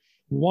like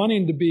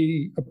wanting to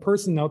be a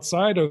person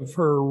outside of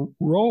her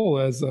role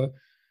as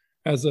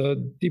a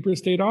deeper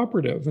state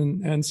operative.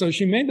 And so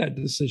she made that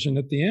decision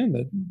at the end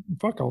that,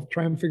 fuck, I'll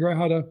try and figure out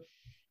how to,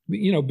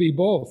 be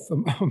both.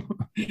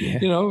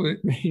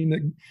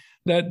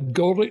 That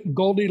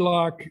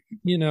Goldilocks,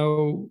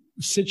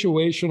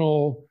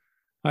 situational,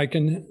 I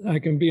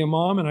can be a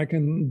mom and I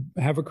can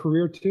have a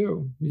career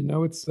too.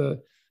 It's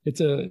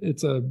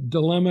a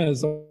dilemma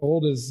as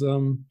old as,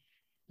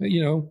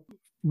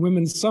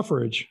 women's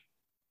suffrage.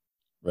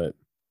 Right.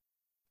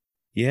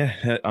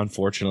 Yeah,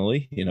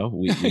 unfortunately,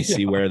 we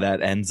see where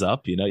that ends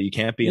up. You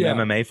can't be an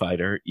MMA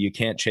fighter. You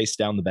can't chase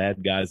down the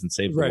bad guys and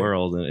save the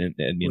world and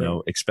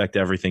expect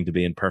everything to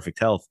be in perfect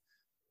health.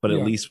 But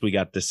at least we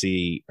got to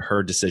see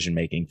her decision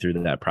making through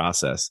that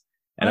process.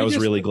 And I was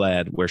really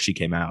glad where she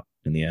came out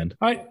in the end.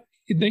 I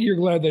think you're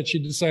glad that she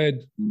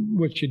decided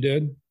what she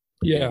did.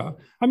 Yeah.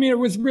 I mean, it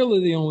was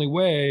really the only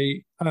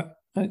way. I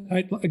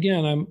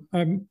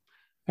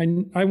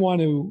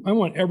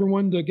want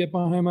everyone to get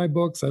behind my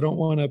books. I don't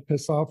want to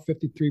piss off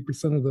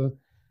 53%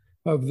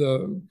 of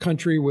the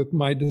country with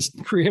my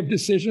creative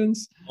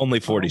decisions. Only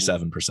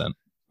 47%.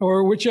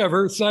 Or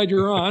whichever side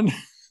you're on.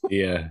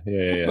 Yeah.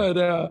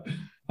 But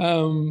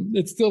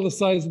it's still a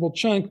sizable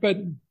chunk. But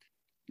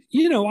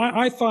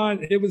I thought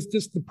it was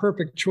just the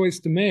perfect choice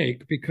to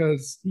make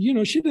because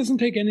she doesn't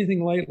take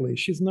anything lightly.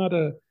 She's not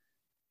a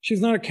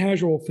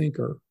casual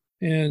thinker,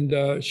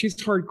 and she's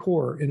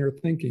hardcore in her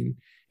thinking.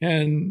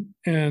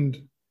 And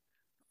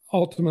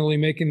ultimately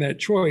making that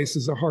choice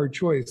is a hard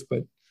choice,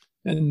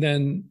 and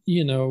then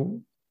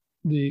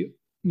the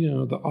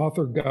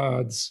author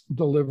gods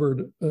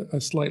delivered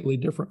a slightly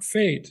different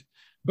fate.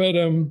 But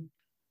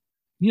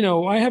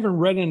I haven't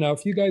read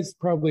enough. You guys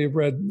probably have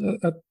read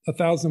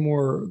 1,000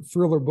 more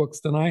thriller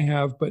books than I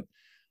have, but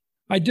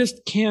I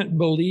just can't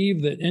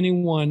believe that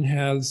anyone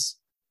has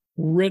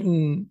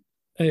written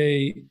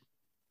a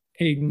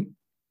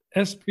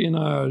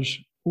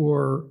espionage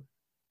or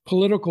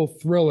political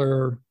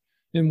thriller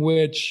in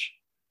which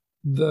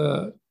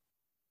the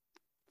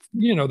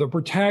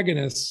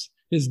protagonist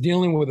is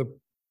dealing with a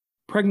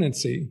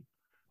pregnancy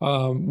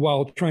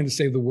while trying to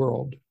save the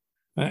world.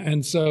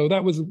 And so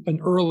that was an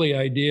early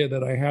idea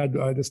that I had.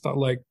 I just thought,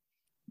 like,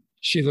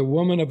 she's a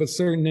woman of a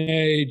certain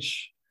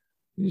age.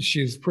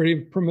 She's pretty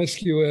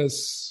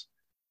promiscuous.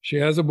 She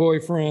has a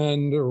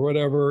boyfriend or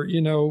whatever,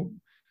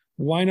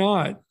 why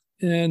not?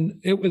 And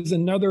it was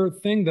another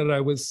thing that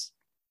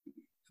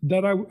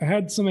I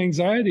had some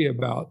anxiety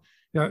about.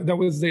 I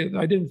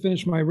didn't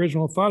finish my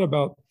original thought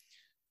about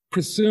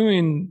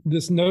pursuing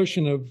this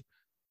notion of,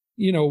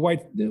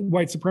 white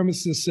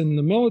supremacists in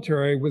the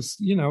military was,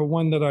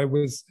 one that I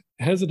was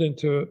hesitant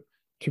to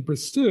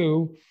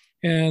pursue.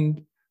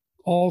 And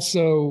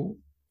also,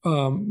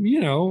 I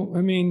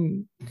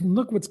mean,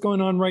 look what's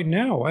going on right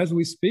now as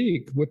we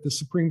speak with the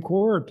Supreme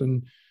Court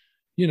and,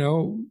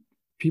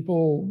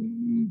 people,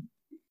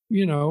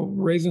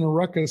 raising a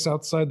ruckus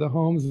outside the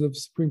homes of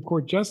Supreme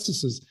Court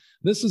justices.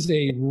 This is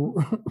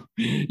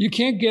you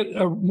can't get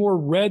a more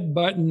red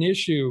button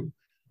issue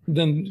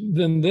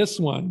than this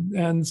one.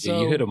 And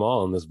so you hit them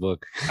all in this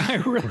book. I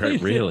really.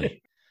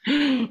 Really.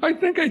 I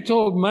think I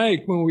told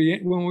Mike when we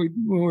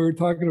were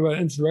talking about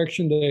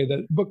Insurrection Day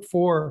that book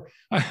 4,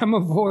 I'm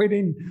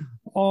avoiding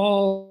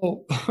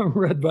all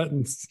red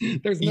buttons.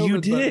 There's no. You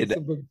red did.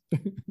 buttons.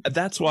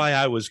 That's why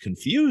I was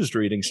confused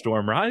reading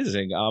Storm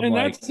Rising.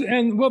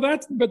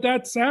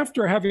 That's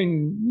after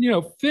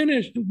having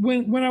finished.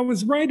 When I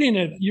was writing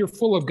it, you're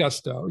full of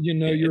gusto.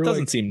 It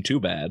doesn't seem too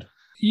bad.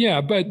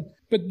 Yeah, but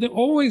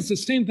always the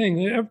same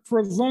thing. For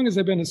as long as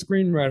I've been a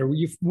screenwriter,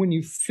 when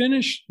you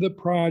finish the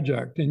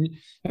project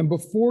and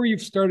before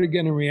you've started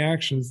getting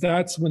reactions,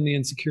 that's when the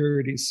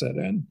insecurities set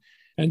in.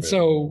 And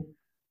so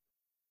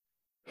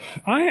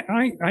I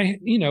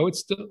it's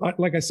still,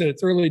 like I said,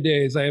 it's early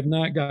days. I have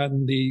not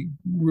gotten the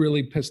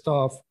really pissed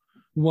off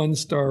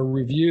 1-star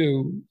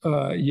review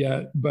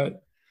yet,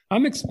 but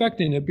I'm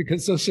expecting it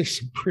because those are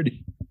some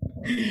pretty,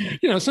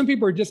 some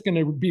people are just going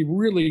to be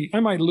really, I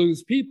might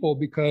lose people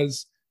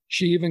because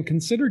she even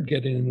considered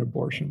getting an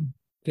abortion.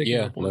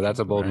 That's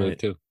a bold move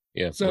too.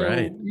 Yeah. So,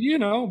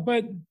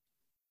 but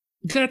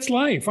that's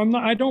life.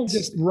 I don't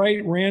just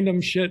write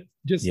random shit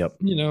just,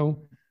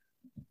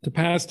 to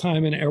pass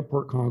time in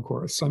airport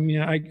concourse. I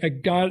mean, I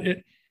got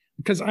it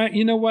because I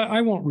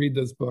won't read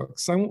those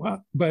books.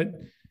 But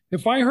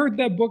if I heard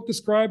that book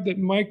described that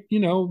Mike,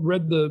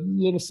 read the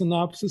little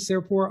synopsis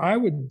therefore, I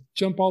would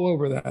jump all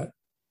over that.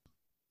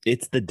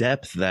 It's the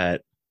depth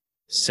that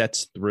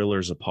sets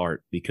thrillers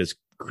apart because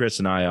Chris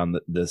and I on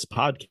this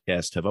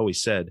podcast have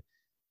always said,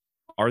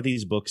 are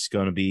these books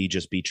going to be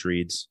just beach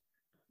reads,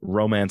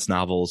 romance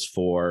novels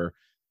for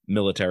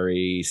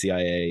military,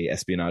 CIA,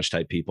 espionage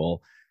type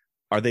people?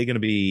 Are they going to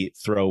be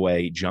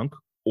throwaway junk,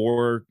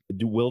 or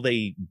will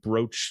they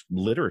broach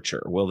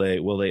literature? Will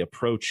they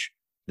approach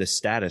the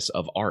status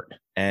of art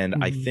And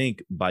I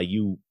think by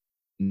you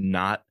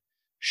not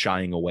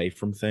shying away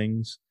from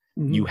things,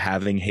 you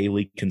having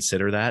Haley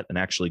consider that and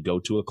actually go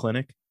to a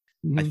clinic,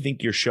 I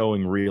think you're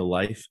showing real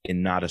life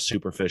in not a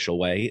superficial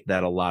way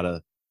that a lot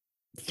of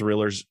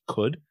thrillers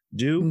could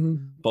do.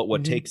 But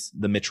what takes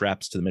the Mitch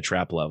Rapps to the Mitch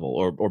Rapp level,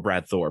 or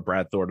Brad Thor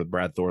to the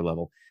Brad Thor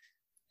level,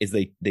 is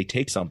they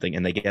take something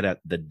and they get at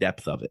the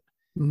depth of it.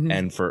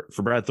 And for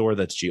Brad Thor,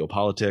 that's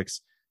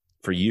geopolitics.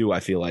 For you, I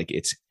feel like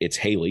it's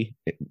Haley,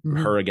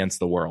 her against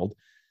the world.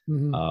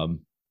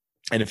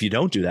 And if you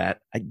don't do that,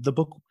 the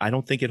book, I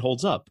don't think it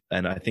holds up.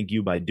 And I think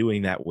you, by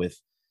doing that with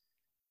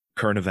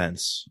current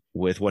events,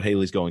 with what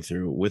Haley's going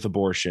through, with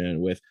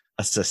abortion, with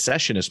a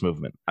secessionist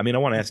movement. I mean, I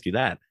want to ask you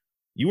that.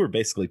 You were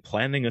basically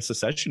planning a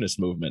secessionist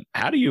movement.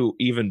 How do you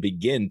even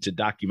begin to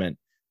document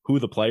who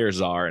the players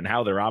are and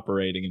how they're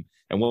operating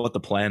and what the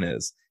plan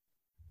is?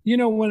 You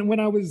know, when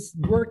I was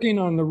working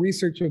on the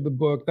research of the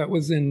book, that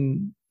was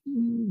in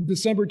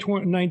December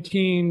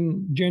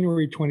 2019,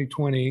 January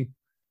 2020,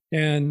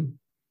 and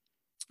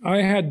I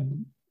had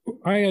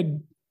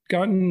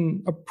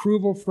gotten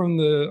approval from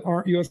the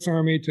U.S.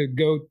 Army to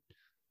go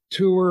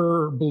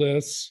tour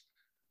Bliss.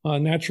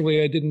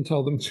 Naturally, I didn't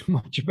tell them too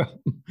much about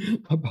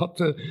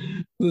the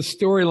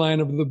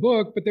storyline of the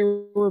book, but they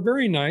were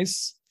very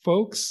nice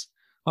folks,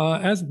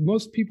 as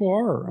most people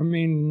are. I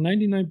mean,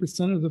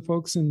 99% of the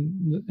folks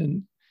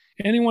in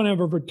anyone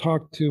I've ever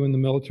talked to in the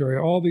military,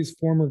 all these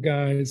former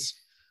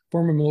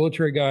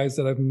military guys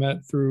that I've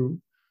met through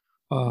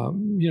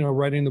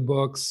writing the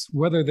books,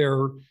 whether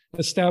they're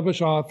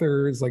established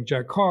authors like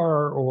Jack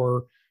Carr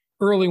or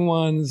early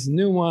ones,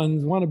 new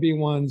ones, wannabe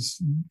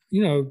ones,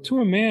 to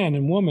a man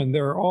and woman,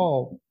 they're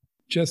all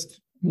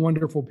just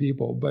wonderful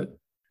people. But,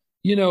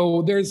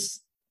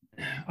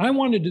 I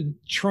wanted to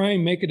try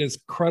and make it as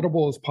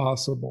credible as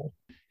possible.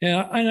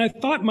 And I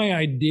thought my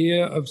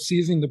idea of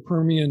seizing the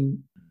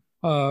Permian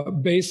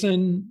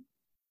Basin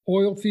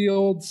oil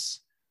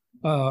fields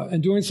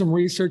and doing some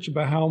research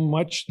about how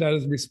much that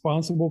is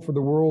responsible for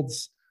the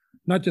world's,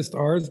 not just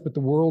ours, but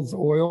the world's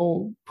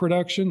oil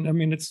production. I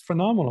mean, it's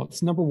phenomenal.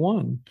 It's number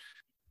one.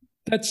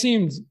 That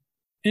seems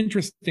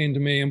interesting to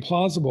me and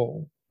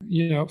plausible,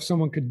 if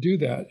someone could do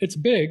that. It's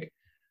big,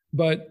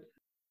 but,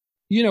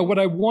 what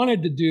I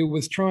wanted to do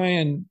was try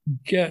and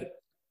get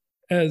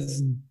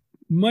as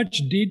much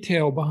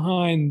detail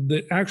behind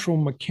the actual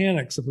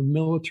mechanics of a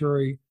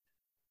military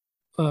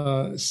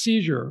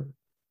seizure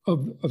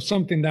of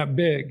something that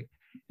big.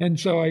 And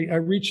so I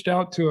reached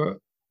out to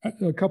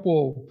a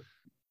couple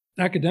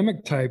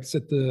academic types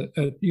at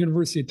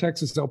University of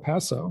Texas, El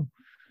Paso,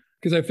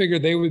 because I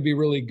figured they would be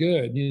really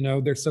good.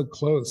 They're so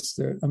close.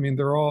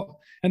 They're all,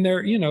 and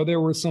there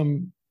were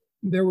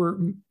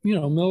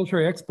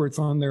military experts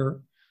on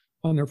their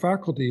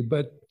faculty.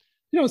 But,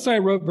 so I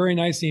wrote very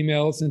nice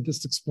emails and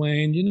just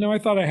explained, I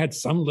thought I had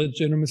some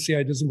legitimacy.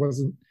 I just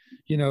wasn't,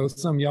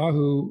 some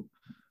Yahoo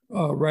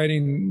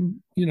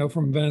writing,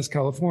 from Venice,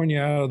 California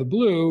out of the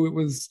blue. It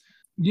was,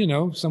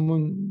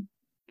 someone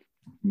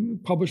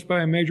published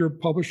by a major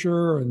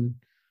publisher and,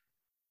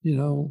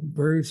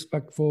 very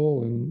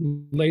respectful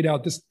and laid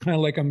out just kind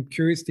of like, I'm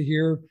curious to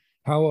hear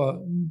how a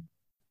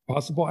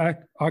possible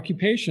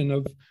occupation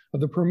of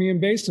the Permian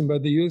Basin by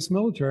the U.S.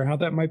 military, how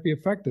that might be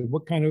affected,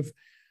 what kind of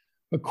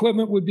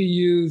equipment would be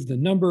used, the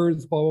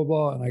numbers, blah, blah,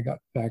 blah. And I got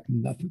back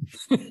nothing.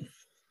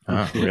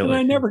 Really?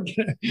 And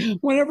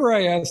whenever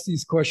I ask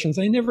these questions,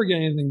 I never get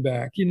anything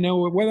back.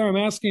 Whether I'm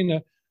asking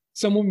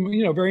someone,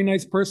 very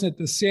nice person at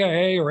the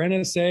CIA or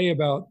NSA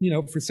about,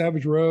 for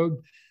Savage Road,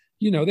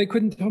 they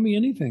couldn't tell me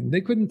anything.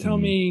 They couldn't tell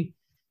me,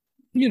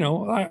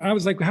 I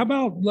was like, how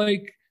about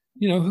like,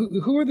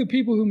 who are the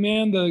people who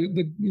man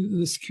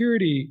the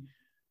security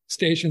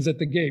stations at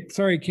the gate?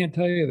 Sorry, I can't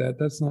tell you that.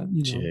 That's not,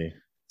 Gee.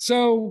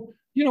 So,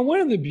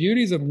 one of the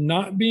beauties of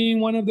not being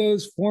one of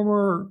those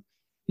former,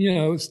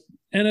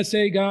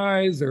 NSA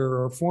guys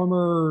or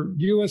former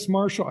U.S.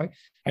 Marshal.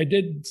 I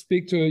did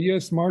speak to a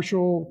U.S.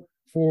 Marshal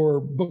for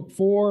book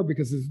 4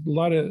 because there's a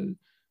lot of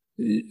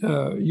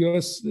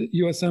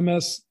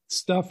USMS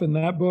stuff in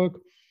that book,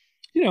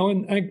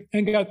 and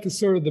I got to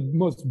sort of the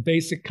most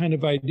basic kind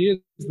of ideas.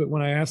 But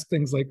when I asked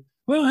things like,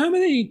 well, how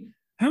many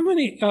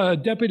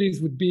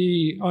deputies would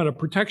be on a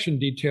protection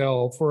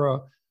detail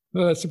for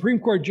a Supreme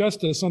Court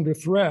justice under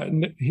threat?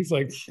 And he's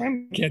like,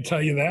 I can't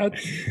tell you that.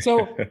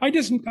 So I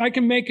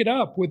can make it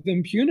up with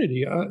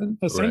impunity,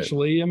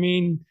 essentially. Right. I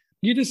mean,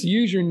 you just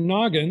use your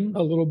noggin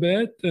a little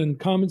bit and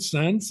common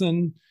sense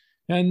and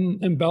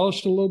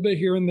embellish a little bit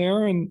here and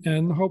there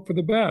and hope for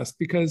the best.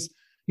 Because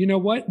you know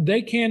what?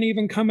 They can't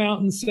even come out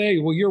and say,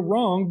 well, you're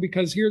wrong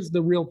because here's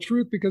the real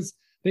truth, because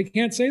they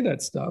can't say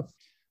that stuff.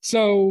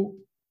 So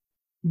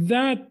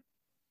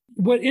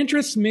what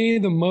interests me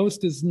the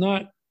most is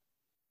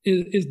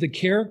the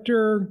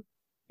character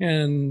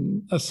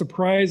and a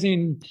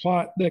surprising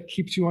plot that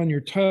keeps you on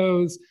your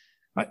toes,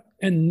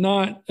 and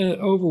not an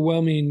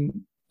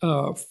overwhelming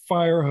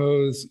fire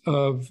hose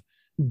of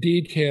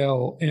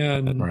detail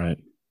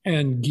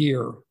and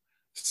gear.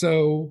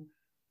 So,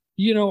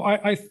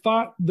 I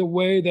thought the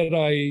way that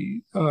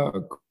I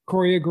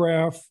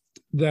choreographed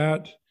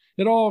that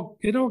it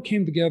all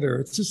came together.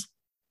 It's just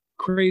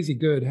crazy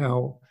good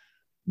how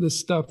this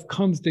stuff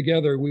comes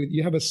together.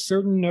 You have a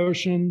certain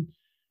notion,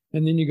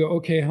 and then you go,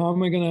 okay, how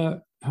am I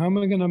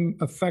gonna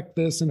affect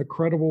this in a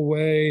credible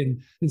way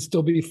and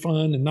still be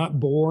fun and not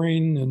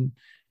boring?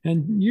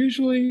 And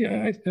usually,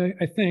 I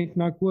think,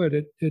 knock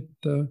wood,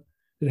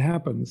 it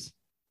happens.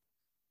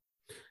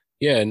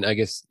 Yeah, and I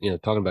guess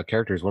talking about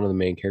characters, one of the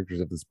main characters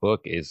of this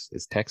book is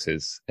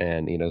Texas,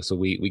 and so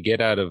we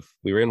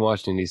were in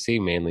Washington D.C.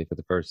 mainly for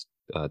the first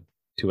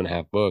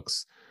 2.5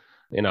 books.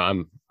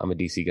 I'm a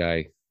DC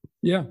guy,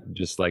 Yeah,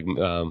 just like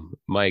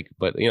Mike,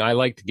 but I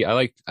like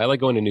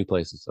going to new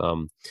places.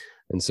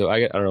 And so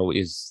I don't know,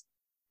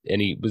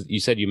 you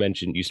said you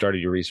mentioned you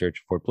started your research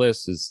for Fort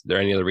Bliss. Is there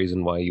any other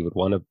reason why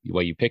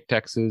you picked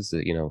Texas?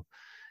 Is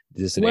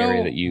this an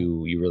area that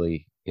you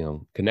really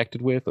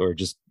connected with, or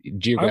just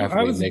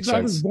geographically makes sense?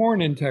 I was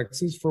born in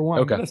Texas, for one.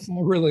 Okay. That's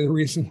not really the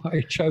reason why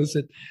I chose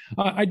it.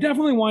 I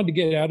definitely wanted to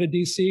get out of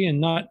DC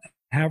and not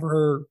have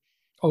her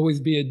always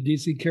be a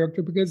DC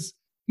character, because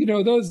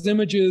those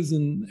images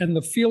and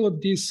the feel of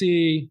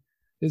DC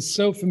is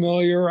so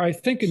familiar. I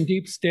think in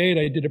Deep State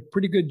I did a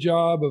pretty good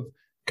job of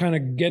kind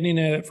of getting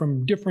at it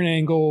from different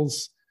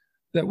angles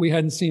that we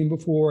hadn't seen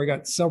before. I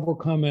got several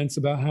comments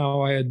about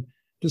how I had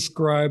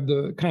described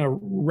the kind of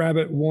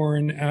rabbit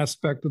warren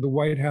aspect of the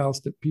White House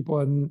that people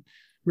hadn't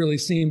really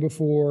seen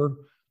before.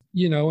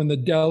 In the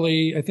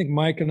deli, I think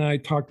Mike and I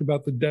talked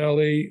about the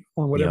deli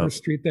on whatever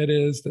street that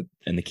is.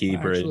 And the Key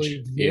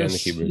Bridge. Yeah, and the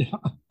Key Bridge.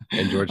 Yeah.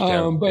 And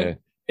Georgetown. But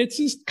it's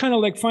just kind of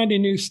like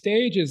finding new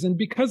stages. And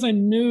because I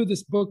knew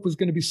this book was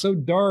going to be so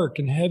dark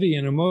and heavy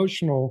and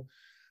emotional,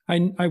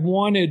 I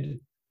wanted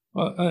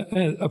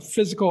a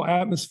physical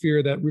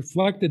atmosphere that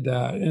reflected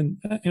that.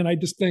 And I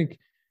just think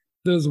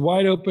those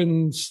wide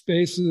open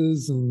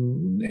spaces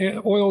and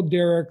oil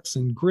derricks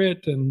and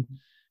grit and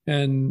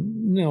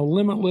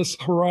limitless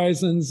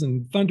horizons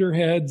and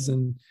thunderheads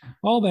and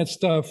all that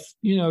stuff,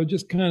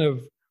 just kind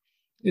of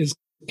is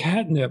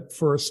catnip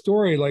for a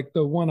story like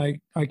the one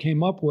I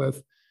came up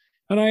with.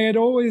 And I had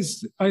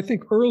always, I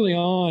think early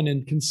on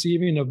in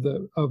conceiving of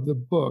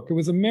the book,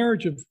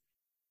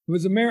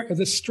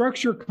 the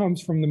structure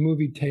comes from the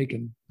movie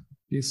Taken.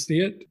 Do you see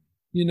it?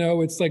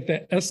 It's like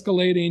the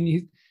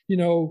escalating,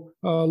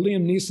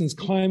 Liam Neeson's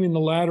climbing the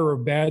ladder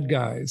of bad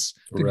guys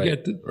to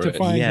get to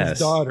find his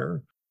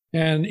daughter.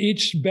 And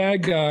each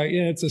bad guy,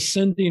 it's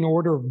ascending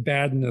order of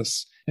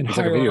badness and it's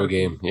hierarchy. Like a video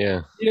game.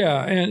 Yeah.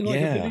 Yeah. And like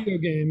a video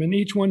game. And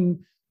each one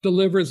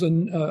delivers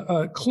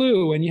a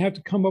clue, and you have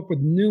to come up with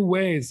new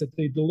ways that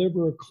they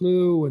deliver a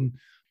clue.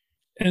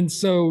 And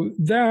so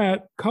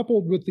that,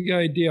 coupled with the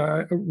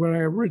idea, when I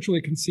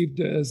originally conceived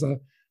it as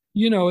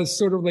as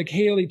sort of like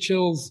Haley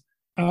Chill's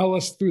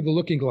Alice Through the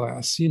Looking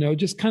Glass,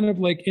 just kind of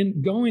like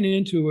going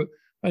into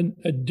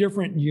a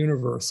different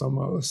universe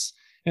almost,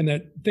 and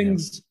that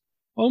things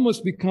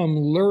almost become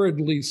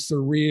luridly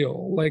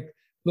surreal, like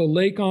the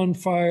lake on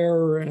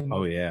fire and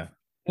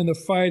and the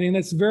fighting.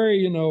 That's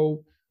very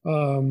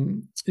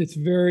it's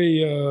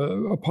very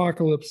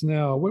Apocalypse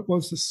Now. What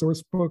was the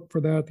source book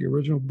for that? The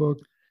original book,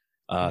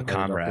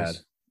 Conrad,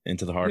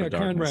 Into the Heart of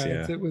Darkness.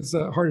 Conrad. It was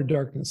Heart of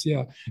Darkness.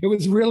 Yeah, it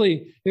was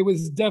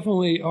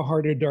definitely a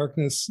Heart of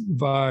Darkness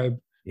vibe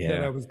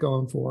that I was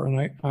going for,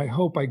 and I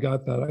hope I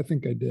got that. I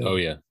think I did. Oh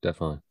yeah,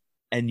 definitely.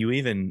 And you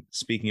even,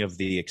 speaking of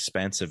the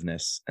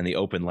expansiveness and the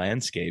open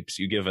landscapes,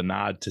 you give a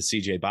nod to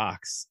C.J.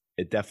 Box.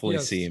 It definitely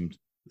seemed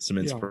some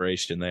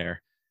inspiration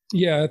there.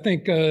 Yeah, I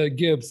think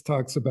Gibbs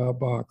talks about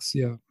Box.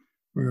 Yeah.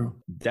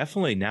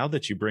 Definitely. Now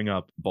that you bring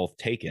up both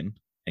Taken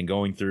and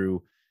going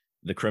through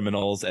the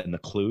criminals and the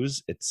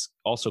clues, it's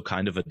also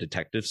kind of a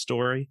detective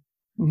story.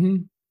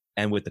 Mm-hmm.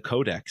 And with the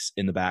codex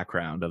in the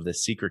background of the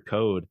secret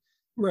code.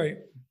 Right.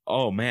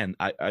 Oh, man.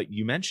 I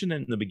you mentioned it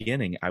in the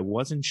beginning. I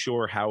wasn't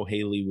sure how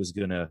Haley was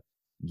going to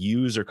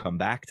use or come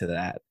back to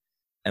that.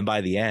 And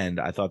by the end,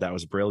 I thought that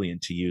was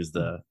brilliant to use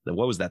the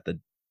what was that? The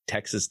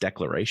Texas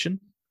Declaration?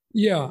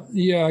 Yeah.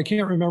 I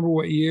can't remember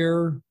what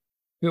year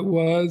it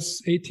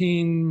was,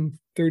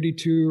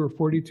 1832 or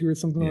 42 or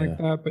something like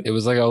that. But it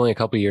was like only a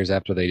couple of years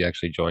after they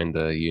actually joined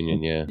the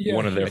Union. Yeah.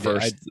 One of their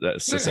first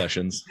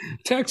secessions.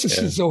 Texas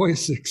is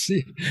always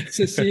seceding.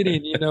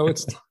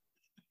 It's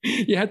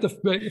you had to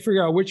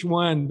figure out which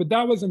one, but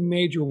that was a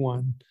major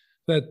one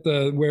that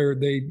where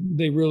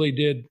they really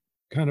did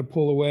kind of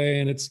pull away.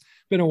 And it's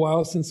been a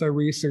while since I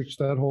researched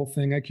that whole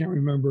thing. I can't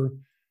remember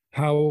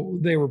how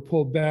they were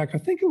pulled back. I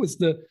think it was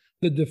the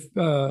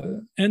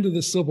end of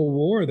the Civil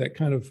War that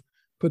kind of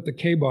put the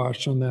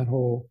kibosh on that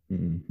whole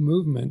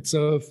movement.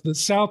 So if the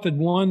South had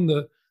won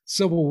the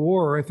Civil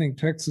War, I think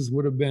Texas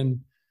would have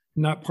been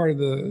not part of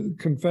the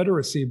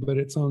Confederacy, but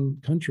its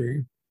own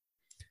country.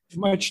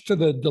 Much to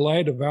the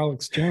delight of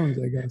Alex Jones,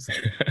 I guess.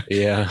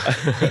 Yeah.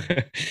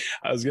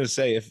 I was going to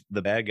say, if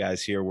the bad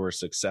guys here were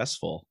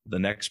successful, the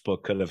next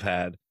book could have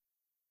had,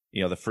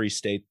 the free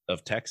state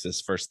of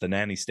Texas versus the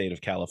nanny state of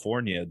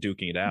California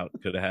duking it out.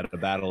 Could have had a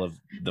battle of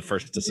the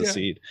first to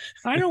secede.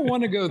 I don't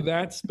want to go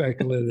that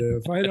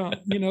speculative. I don't,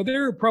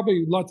 there are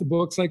probably lots of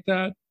books like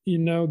that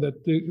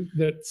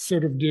that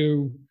sort of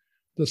do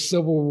the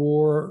Civil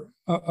War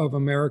of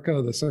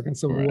America, the Second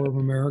Civil War of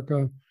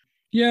America.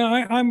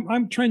 Yeah,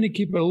 I'm trying to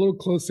keep it a little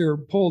closer,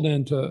 pulled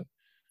into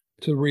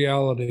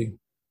reality.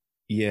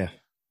 Yeah,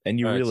 and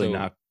you really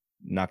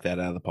knock that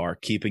out of the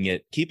park, keeping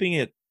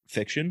it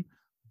fiction,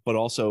 but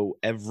also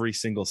every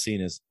single scene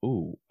is,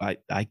 ooh,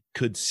 I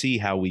could see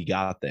how we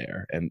got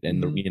there, and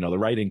mm-hmm. the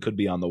writing could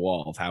be on the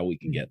wall of how we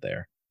can get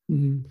there.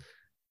 Mm-hmm.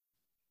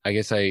 I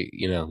guess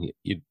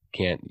you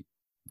can't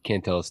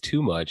tell us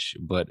too much,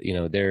 but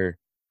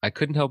I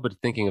couldn't help but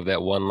thinking of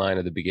that one line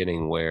at the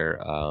beginning where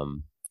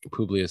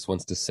Publius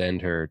wants to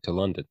send her to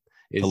London.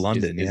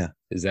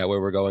 Is that where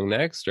we're going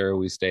next, or are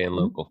we staying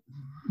local?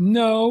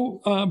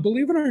 No,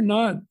 believe it or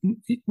not,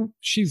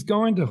 she's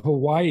going to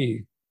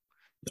Hawaii.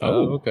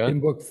 Okay. In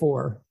book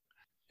 4.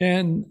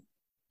 And,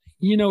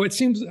 it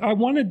seems I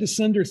wanted to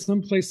send her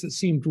someplace that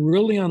seemed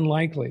really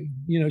unlikely.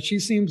 She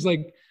seems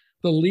like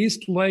the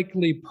least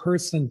likely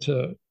person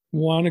to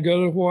want to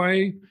go to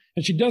Hawaii.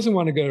 And she doesn't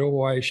want to go to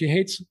Hawaii. She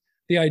hates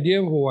the idea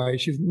of Hawaii.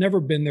 She's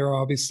never been there,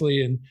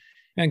 obviously,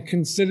 and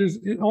considers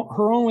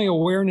her only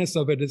awareness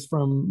of it is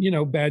from,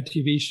 bad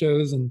TV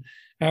shows and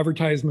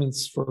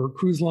advertisements for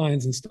cruise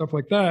lines and stuff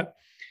like that.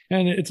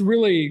 And it's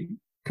really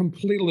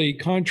completely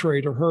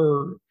contrary to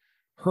her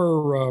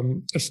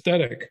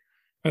aesthetic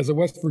as a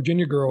West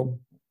Virginia girl.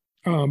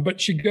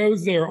 But she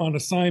goes there on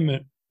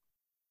assignment.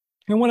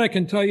 And what I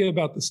can tell you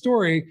about the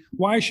story,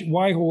 why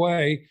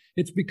Hawaii,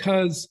 it's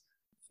because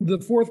the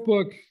 4th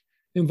book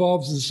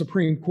involves the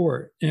Supreme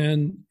Court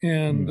and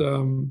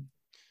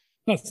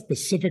not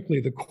specifically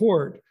the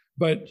court,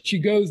 but she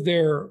goes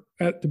there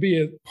to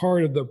be a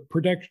part of the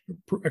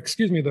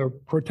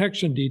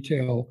protection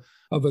detail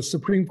of a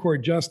Supreme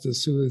Court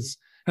justice who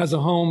has a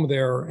home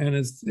there and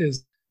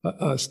is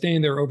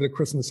staying there over the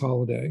Christmas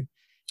holiday.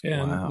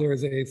 And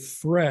there's a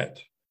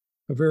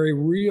very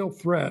real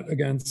threat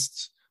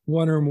against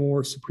one or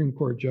more Supreme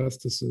Court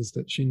justices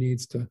that she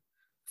needs to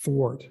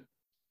thwart.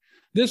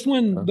 This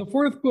one, the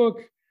 4th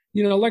book,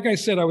 like I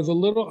said, I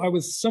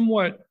was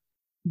somewhat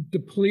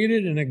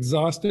depleted and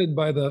exhausted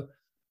by the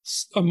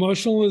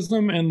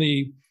emotionalism and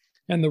the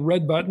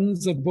red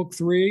buttons of book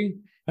 3.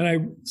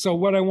 So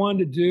what I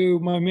wanted to do,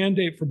 my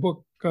mandate for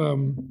book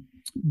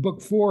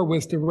 4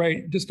 was to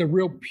write just a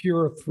real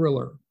pure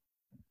thriller.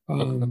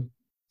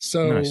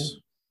 So nice.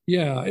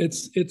 Yeah,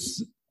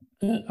 it's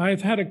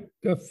I've had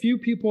a few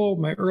people,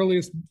 my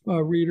earliest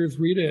readers,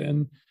 read it,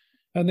 and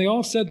they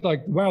all said,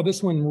 like, wow,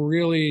 this one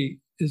really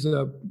is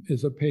a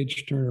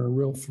page turner, a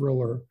real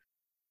thriller.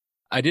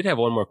 I did have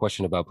one more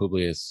question about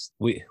Publius.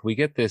 We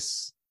get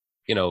this,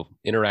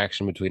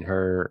 interaction between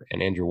her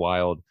and Andrew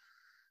Wilde,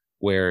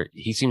 where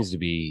he seems to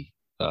be,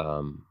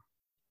 that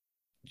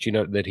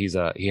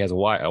he has a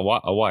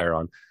wire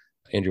on,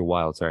 Andrew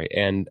Wilde, sorry,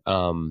 and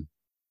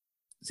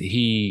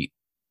he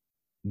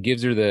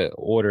gives her the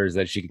orders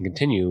that she can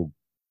continue,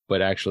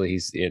 but actually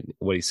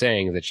what he's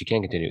saying is that she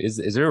can't continue. Is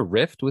there a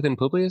rift within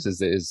Publius?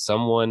 Is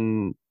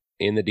someone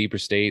in the deeper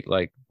state,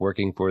 like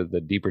working for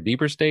the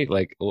deeper state?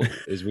 Like, are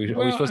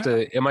we supposed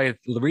to? Am I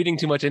reading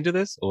too much into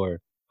this,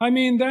 or? I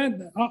mean,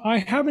 that I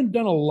haven't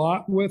done a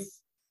lot with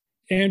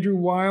Andrew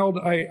Wilde.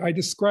 I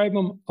describe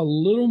him a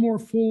little more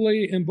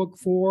fully in book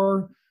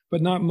 4,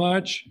 but not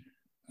much.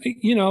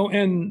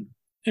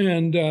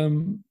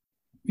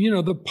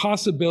 The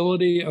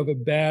possibility of a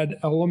bad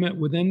element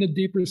within the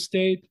deeper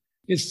state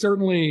is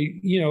certainly,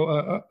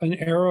 an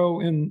arrow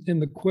in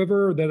the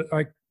quiver that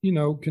I,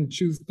 can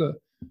choose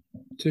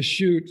to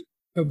shoot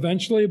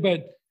eventually.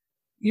 But,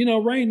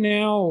 right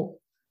now,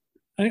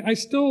 I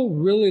still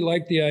really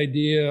like the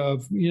idea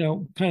of,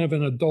 kind of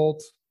an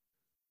adult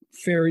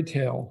fairy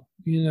tale,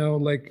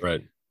 like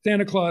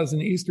Santa Claus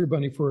and Easter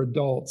Bunny for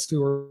adults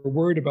who are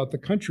worried about the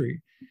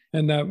country,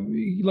 and that,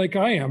 like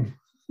I am,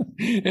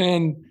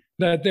 and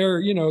that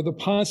there, the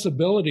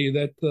possibility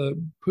that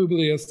the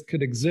Publius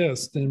could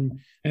exist and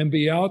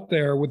be out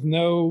there with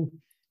no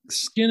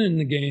skin in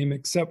the game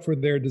except for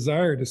their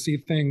desire to see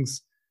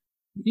things,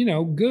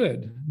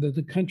 good, that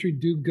the country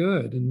do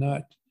good and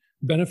not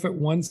benefit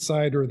one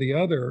side or the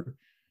other.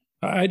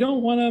 I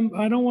don't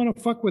want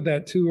to fuck with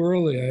that too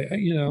early.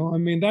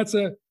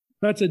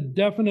 That's a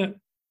definite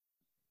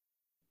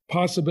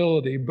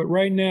possibility. But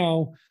right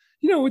now,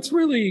 it's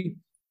really,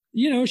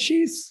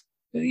 she's,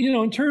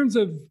 in terms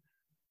of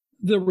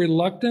the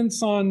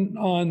reluctance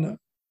on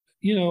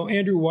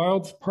Andrew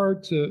Wilde's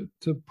part to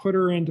put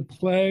her into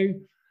play,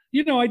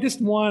 I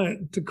just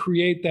want to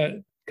create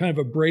that kind of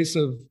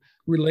abrasive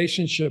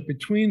relationship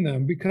between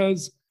them,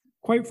 because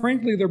quite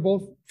frankly, they're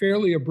both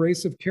fairly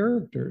abrasive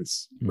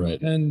characters.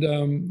 Right. And,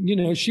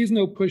 she's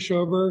no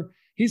pushover.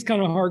 He's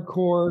kind of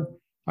hardcore.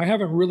 I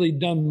haven't really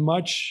done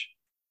much,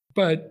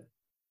 but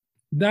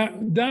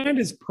that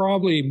is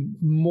probably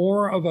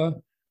more of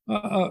a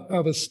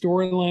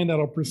storyline that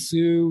I'll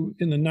pursue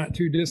in the not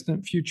too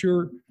distant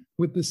future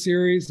with the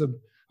series of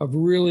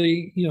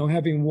really,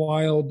 having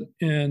Wilde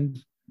and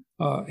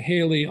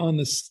Haley on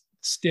the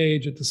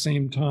stage at the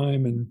same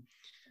time.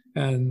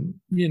 And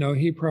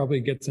he probably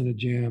gets in a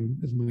jam,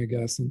 is my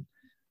guess. And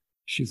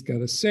she's got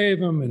to save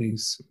him, and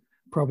he's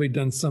probably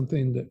done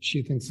something that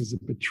she thinks is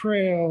a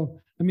betrayal.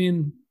 I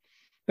mean,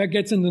 that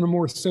gets into the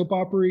more soap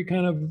opera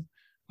kind of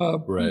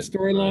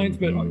storylines,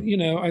 but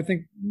I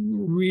think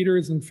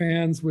readers and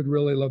fans would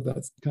really love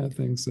that kind of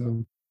thing.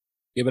 So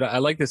yeah, but I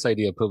like this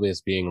idea of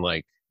Publius being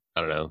like,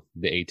 I don't know,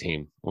 the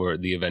A-Team or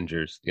the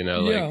Avengers,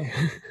 like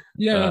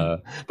yeah.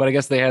 But I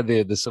guess they had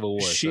the Civil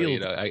War.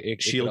 Shield, so,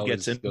 Shield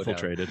gets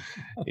infiltrated.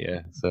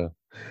 Yeah, so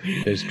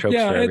there's tropes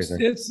for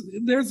everything.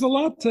 There's a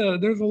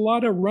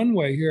lot of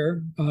runway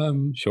here.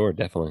 Sure,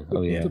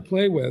 definitely. To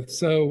play with.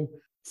 So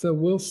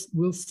we'll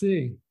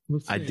see.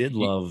 I did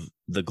love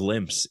the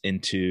glimpse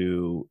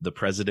into the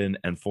president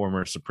and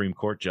former Supreme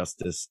Court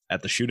justice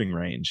at the shooting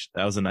range.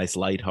 That was a nice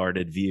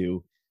lighthearted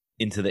view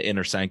into the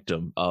inner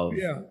sanctum of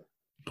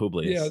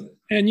Publius. Yeah,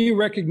 and you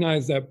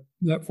recognize that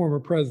former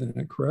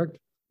president, correct?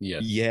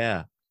 Yes.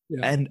 Yeah.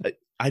 And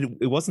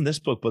it wasn't this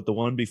book, but the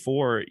one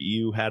before,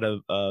 you had a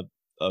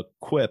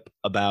quip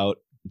about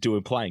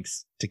doing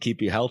planks to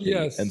keep you healthy.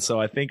 Yes. And so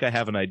I think I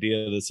have an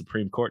idea of the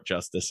Supreme Court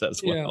justice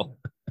as well.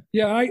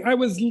 Yeah, I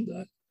was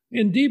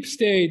in Deep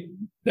State.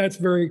 That's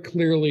very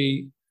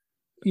clearly,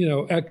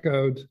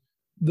 echoed.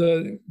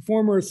 The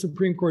former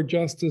Supreme Court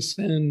justice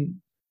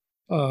in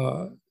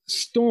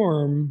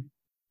Storm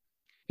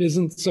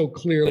isn't so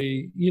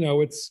clearly,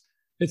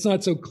 it's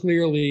not so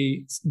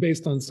clearly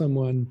based on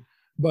someone,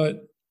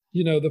 but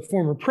the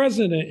former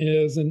president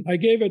is. And I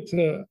gave it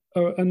to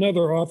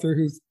another author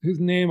whose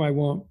name I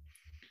won't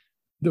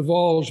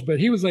divulge, but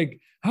he was like,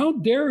 "How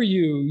dare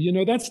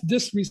you? That's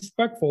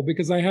disrespectful,"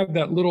 because I have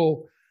that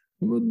little,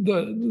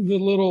 the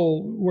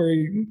little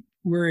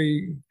where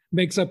he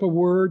makes up a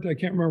word. I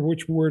can't remember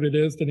which word it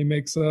is that he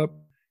makes up.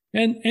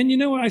 And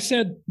I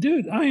said,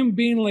 dude, I am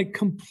being like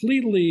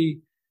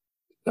completely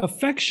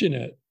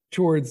affectionate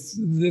towards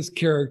this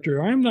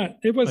character. I'm not,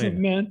 it wasn't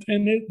meant,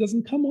 and it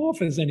doesn't come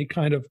off as any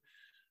kind of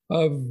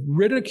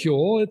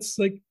ridicule. It's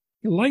like,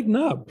 lighten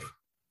up.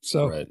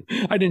 So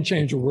I didn't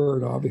change a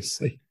word,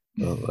 obviously.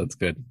 Oh, that's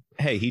good.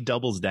 Hey, he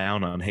doubles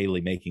down on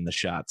Haley making the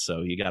shot,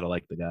 so you got to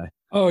like the guy.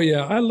 Oh,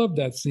 yeah. I love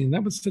that scene.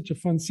 That was such a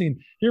fun scene.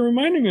 It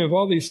reminded me of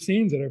all these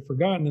scenes that I've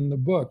forgotten in the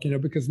book,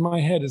 because my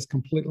head is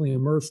completely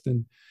immersed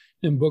in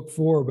book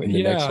 4. But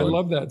I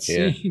love that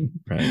scene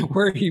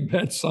where he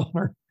bets on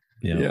her.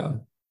 Yeah.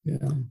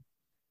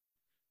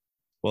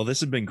 Well,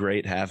 this has been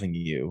great having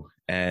you.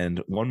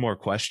 And one more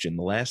question.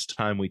 The last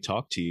time we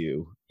talked to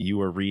you, you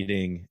were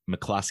reading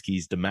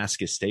McCloskey's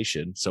Damascus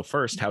Station. So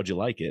first, how'd you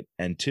like it?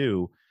 And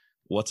 2,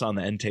 what's on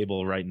the end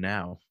table right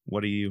now?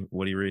 What are you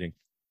reading?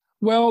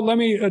 Well, let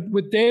me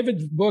with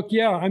David's book.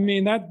 Yeah, I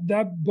mean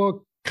that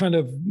book kind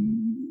of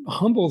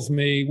humbles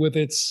me with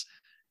its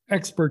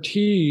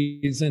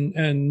expertise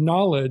and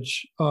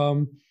knowledge.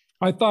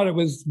 I thought it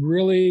was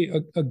really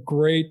a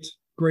great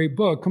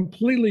book,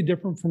 completely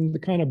different from the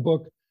kind of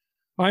book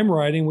I'm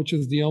writing, which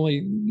is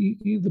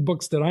the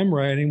books that I'm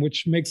writing,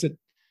 which makes it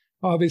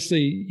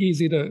obviously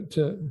easy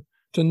to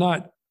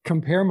not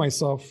compare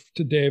myself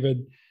to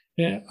David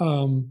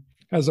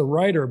as a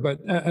writer, but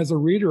as a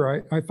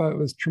reader, I thought it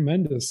was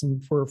tremendous.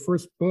 And for a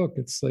first book,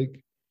 it's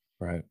like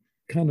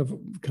kind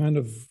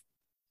of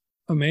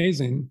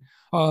amazing.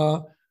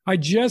 I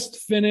just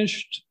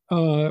finished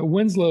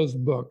Winslow's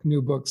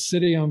new book,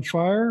 City on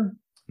Fire.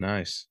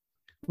 Nice.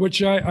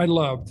 Which I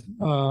loved.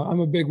 I'm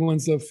a big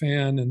Winslow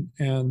fan,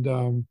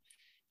 and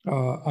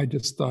I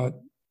just thought,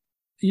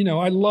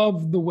 I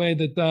love the way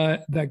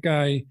that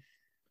guy,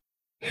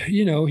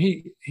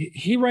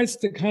 he writes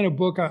the kind of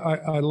book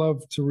I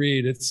love to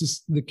read. It's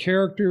just the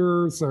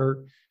characters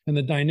and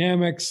the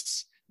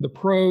dynamics. The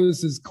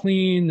prose is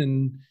clean,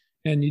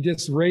 and you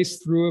just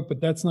race through it. But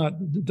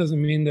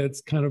doesn't mean that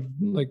it's kind of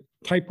like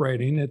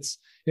typewriting. It's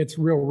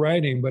real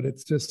writing, but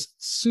it's just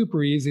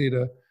super easy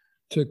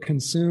to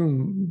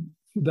consume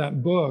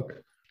that book.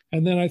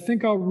 And then I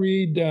think I'll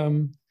read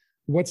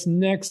what's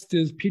next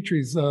is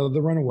Petrie's The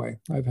Runaway.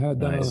 I've had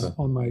that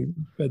on my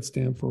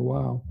bedstand for a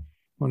while.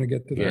 Want to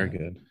get to that. Very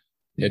good.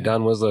 Yeah,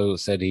 Don Winslow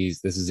said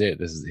this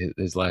is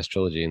his last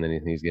trilogy, and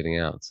then he's getting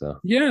out. So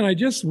and I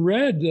just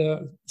read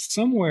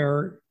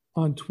somewhere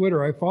on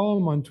Twitter, I follow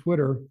him on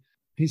Twitter,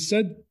 he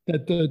said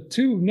that the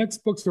 2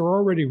 next books are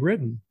already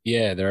written.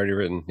 Yeah, they're already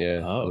written.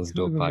 Yeah. Let's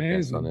do a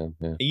podcast on him.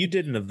 Yeah. You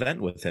did an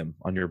event with him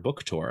on your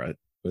book tour.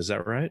 Was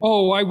that right?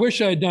 Oh, I wish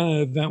I had done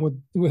an event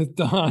with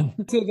Don.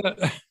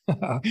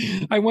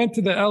 I went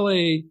to the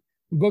LA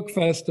Book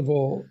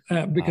Festival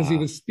because he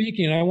was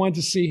speaking. I wanted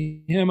to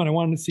see him, and I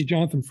wanted to see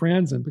Jonathan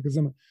Franzen because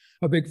I'm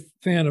a big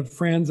fan of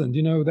Franzen. Do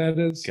you know who that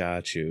is?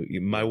 Got you.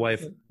 My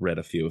wife read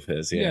a few of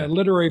his. Yeah,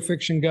 literary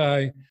fiction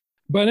guy.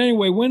 But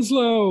anyway,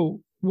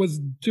 Winslow was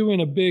doing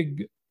a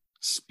big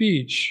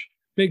speech,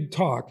 big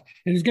talk,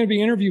 and he's going to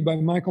be interviewed by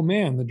Michael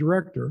Mann, the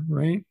director,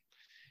 right?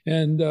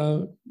 And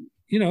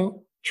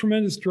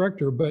tremendous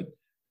director, but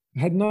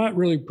had not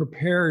really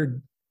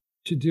prepared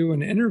to do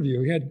an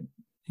interview.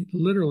 He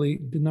literally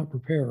did not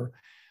prepare.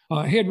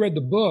 He had read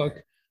the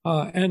book,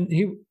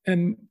 and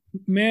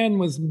Mann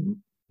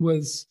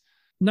was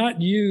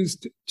not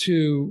used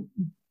to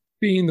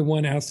being the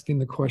one asking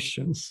the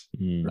questions.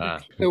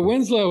 Mm. So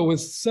Winslow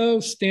was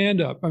so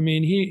stand-up. I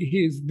mean,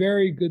 he's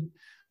very good.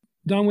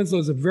 Don Winslow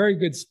is a very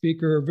good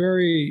speaker,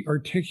 very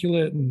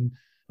articulate and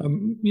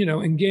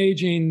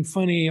engaging,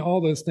 funny, all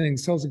those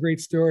things. Tells a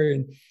great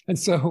story, and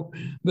so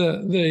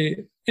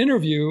the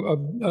interview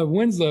of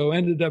Winslow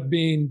ended up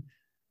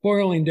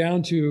boiling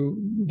down to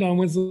Don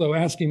Winslow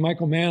asking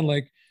Michael Mann,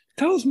 like,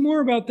 tell us more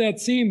about that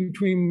scene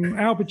between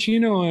Al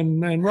Pacino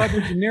and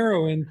Robert De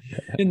Niro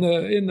in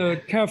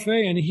the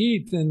cafe in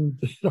Heat. And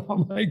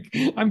I'm like,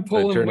 I'm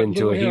pulling what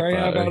little hair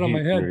I have out of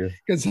my head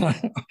because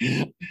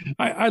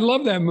I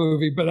love that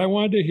movie, but I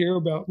wanted to hear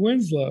about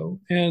Winslow.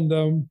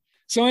 And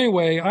so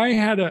anyway, I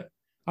had a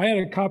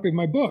copy of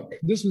my book.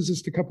 This was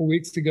just a couple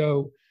weeks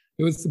ago.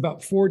 It was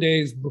about 4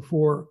 days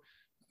before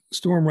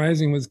Storm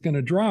Rising was going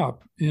to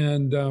drop,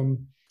 and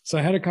so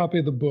I had a copy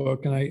of the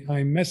book, and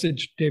I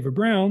messaged David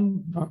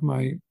Brown,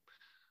 my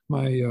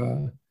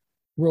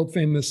world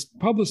famous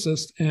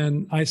publicist,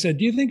 and I said,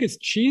 "Do you think it's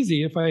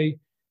cheesy if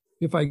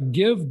I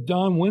give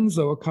Don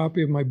Winslow a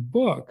copy of my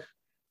book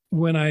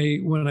when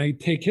I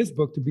take his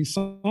book to be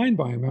signed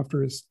by him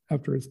after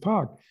his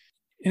talk?"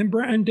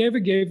 And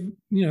David gave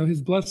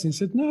his blessing. He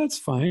said, "No, it's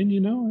fine.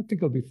 I think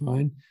it'll be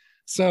fine."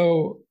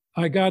 So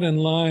I got in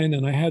line,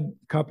 and I had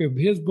a copy of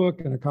his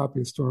book and a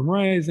copy of Storm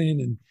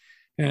Rising,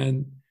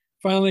 and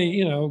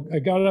finally, I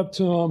got up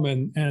to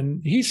him,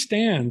 and he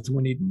stands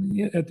when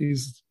at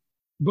these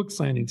book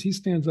signings, he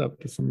stands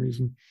up for some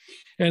reason.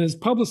 And his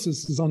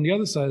publicist is on the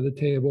other side of the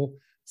table,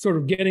 sort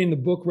of getting the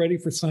book ready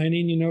for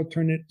signing,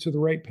 turning it to the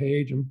right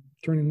page and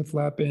turning the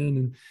flap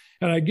in.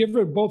 And I give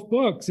her both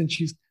books, and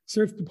she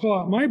starts to pull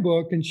out my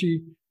book, and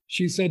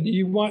she said, "Do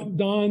you want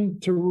Don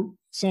to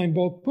sign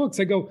both books?"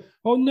 I go,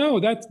 "Oh,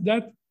 no,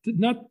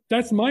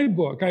 that's my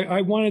book.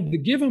 I wanted to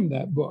give him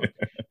that book."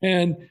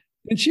 And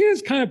she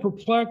is kind of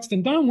perplexed,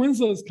 and Don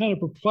Winslow is kind of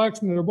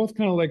perplexed, and they're both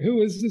kind of like,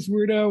 "Who is this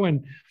weirdo?"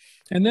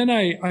 And then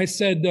I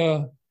said,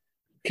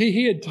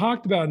 he had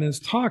talked about in his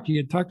talk, he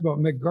had talked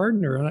about Meg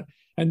Gardner,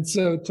 and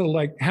so to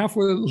like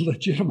halfway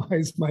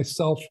legitimize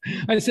myself,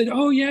 I said,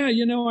 "Oh yeah,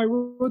 I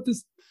wrote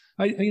this.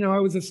 I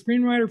was a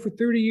screenwriter for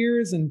 30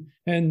 years,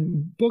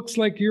 and books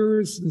like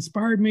yours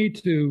inspired me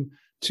to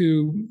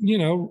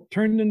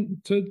turn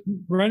into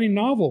writing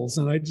novels,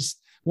 and I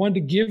just wanted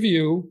to give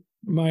you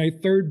my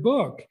third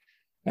book."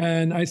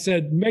 And I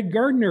said, "Meg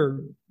Gardner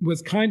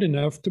was kind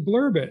enough to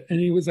blurb it." And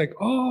he was like,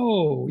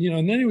 "Oh,"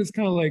 and then he was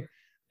kind of like,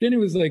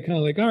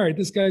 "All right,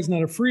 this guy's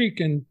not a freak."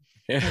 And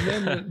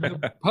then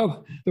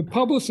the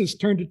publicist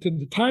turned it to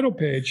the title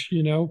page,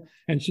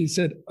 and she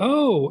said,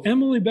 "Oh,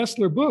 Emily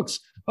Bessler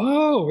Books.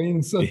 Oh,"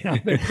 and so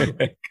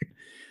like,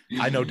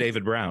 I know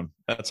David Brown.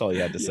 That's all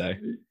you had to say.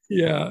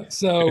 Yeah.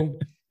 So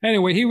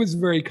anyway, he was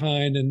very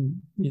kind,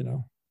 and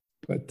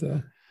but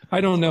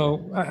I don't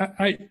know.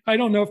 I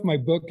don't know if my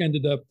book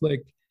ended up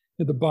like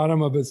at the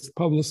bottom of his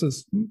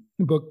publicist's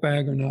book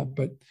bag or not.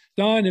 But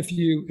Don, if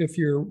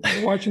you're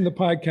watching the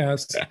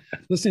podcast,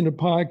 listening to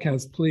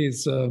podcasts,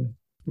 please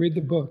read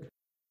the book.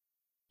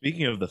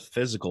 Speaking of the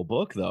physical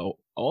book, though,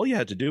 all you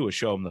had to do was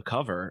show him the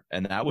cover,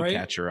 and that would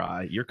catch your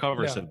eye. Your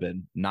covers have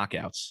been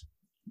knockouts.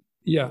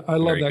 Yeah, I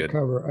love that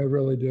cover. I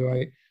really do.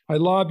 I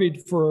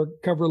lobbied for a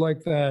cover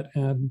like that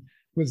and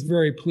was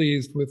very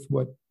pleased with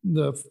what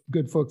the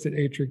good folks at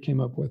Atria came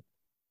up with.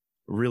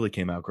 Really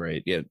came out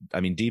great. Yeah,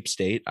 I mean, Deep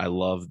State, I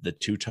love the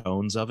two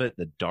tones of it,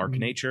 the dark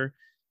nature,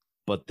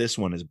 but this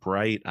one is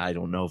bright. I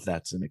don't know if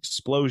that's an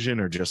explosion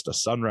or just a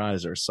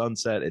sunrise or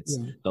sunset. It's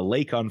the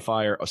lake on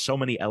fire. So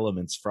many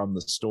elements from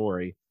the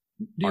story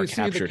are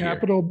captured here.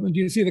 Do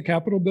you see the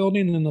Capitol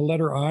building and the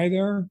letter I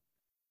there?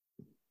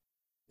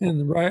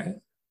 And right.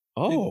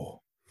 Oh,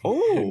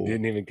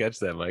 didn't even catch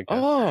that, Mike.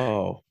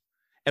 Oh,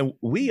 and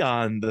we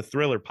on the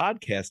Thriller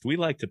podcast, we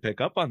like to pick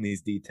up on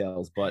these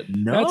details, but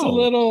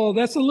no,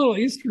 that's a little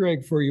Easter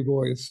egg for you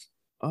boys.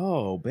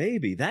 Oh,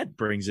 baby, that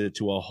brings it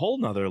to a whole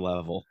nother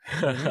level.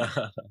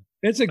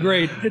 It's a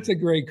great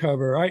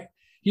cover.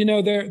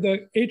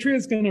 The Atria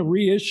is going to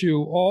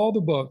reissue all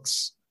the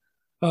books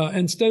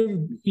instead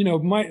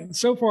of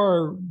so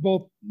far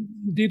both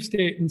Deep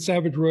State and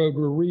Savage Road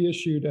were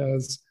reissued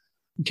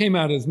came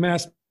out as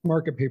mass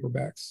market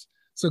paperbacks.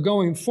 So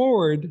going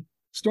forward,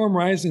 Storm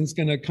Rising is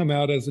going to come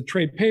out as a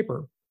trade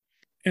paper.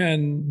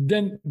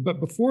 But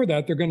before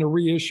that, they're going to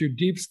reissue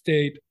Deep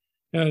State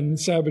and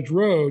Savage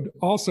Road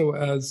also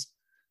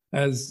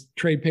as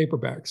trade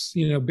paperbacks,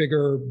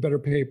 bigger, better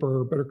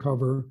paper, better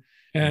cover.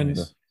 And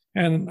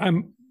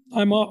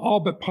I'm all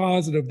but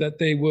positive that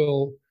they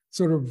will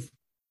sort of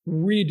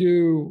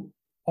redo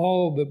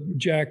all the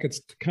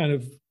jackets to kind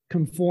of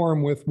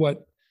conform with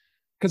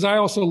because I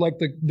also like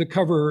the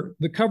cover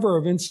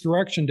of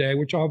Insurrection Day,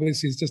 which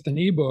obviously is just an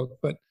ebook,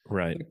 but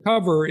the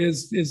cover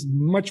is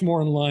much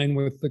more in line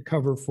with the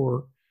cover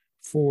for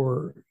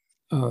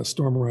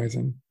Storm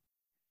Rising.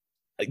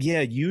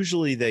 Yeah,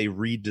 usually they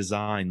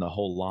redesign the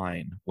whole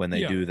line when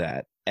they do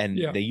that, and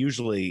they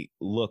usually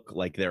look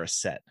like they're a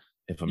set,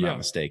 if I'm not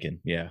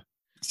mistaken. Yeah.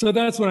 So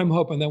that's what I'm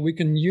hoping, that we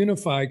can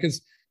unify,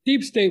 because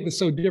Deep State was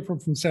so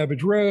different from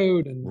Savage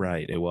Road, and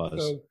it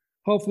was.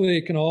 hopefully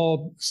it can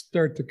all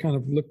start to kind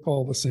of look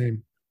all the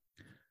same.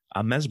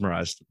 I'm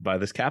mesmerized by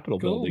this Capitol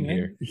building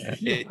man.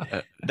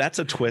 here. That's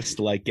a twist,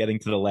 like getting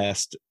to the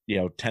last,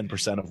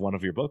 10% of one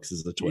of your books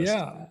is the twist.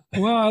 Yeah.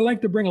 Well, I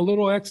like to bring a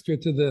little extra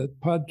to the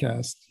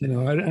podcast.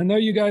 I know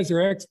you guys are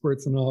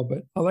experts and all, but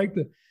I like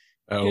to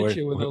get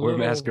you with a little. We're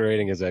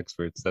masquerading as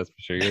experts. That's for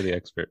sure. You're the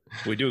expert.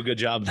 We do a good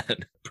job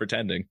then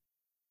pretending.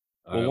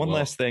 Well, one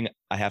last thing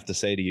I have to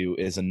say to you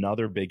is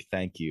another big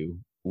thank you.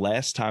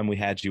 Last time we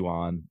had you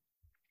on,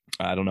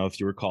 I don't know if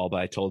you recall,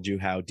 but I told you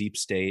how Deep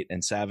State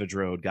and Savage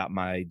Road got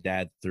my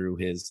dad through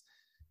his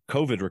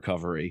COVID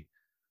recovery.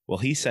 Well,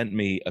 he sent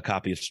me a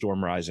copy of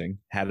Storm Rising,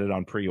 had it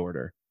on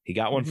pre-order. He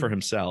got one for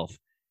himself,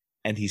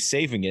 and he's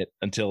saving it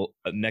until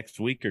next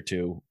week or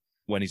two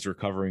when he's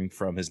recovering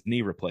from his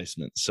knee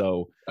replacement.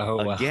 So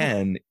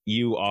again,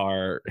 you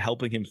are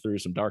helping him through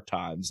some dark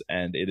times,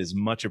 and it is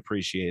much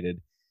appreciated.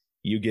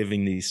 You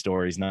giving these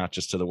stories, not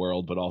just to the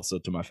world, but also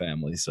to my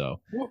family.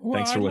 So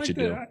thanks for what you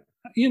do.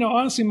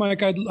 Honestly,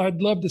 Mike,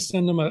 I'd love to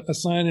send him a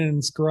signed and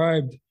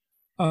inscribed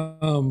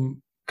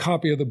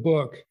copy of the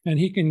book, and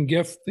he can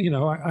gift.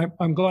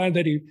 I'm glad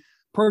that he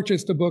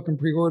purchased the book and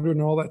pre-ordered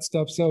and all that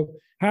stuff. So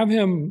have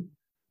him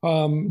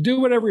do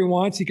whatever he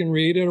wants. He can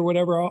read it or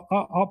whatever.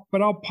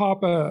 I'll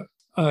pop a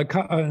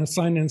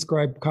signed and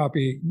inscribed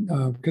copy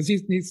because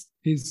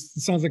he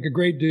sounds like a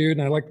great dude,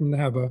 and I like him to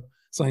have a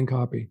signed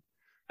copy.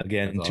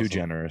 Again, That's too awesome.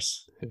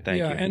 generous. Thank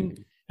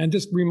you. And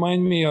just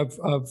remind me of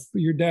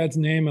your dad's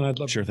name, and I'd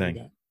love sure to thing. do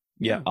that.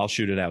 Yeah, I'll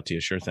shoot it out to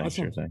you. Sure thing.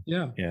 Awesome. Sure thing.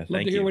 Yeah. Yeah.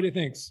 Love to hear what he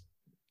thinks.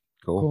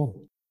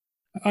 Cool.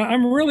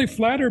 I'm really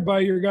flattered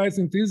by your guys'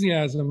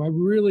 enthusiasm. I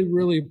really,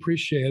 really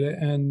appreciate it,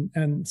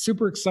 and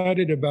super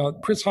excited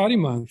about Chris Hauty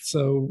month.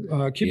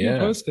 So keep me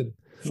posted.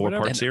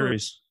 4-part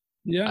series.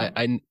 Yeah.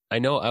 I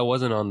know I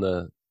wasn't on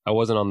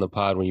the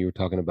pod when you were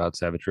talking about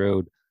Savage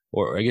Road,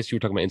 or I guess you were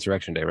talking about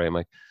Insurrection Day, right,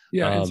 Mike?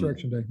 Yeah,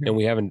 Insurrection Day. Yeah. And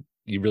we haven't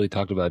you really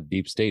talked about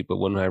Deep State, but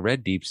when I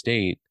read Deep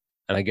State,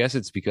 and I guess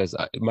it's because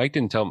Mike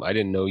didn't tell me, I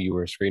didn't know you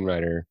were a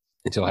screenwriter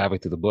until halfway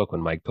through the book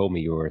when Mike told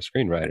me you were a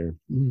screenwriter.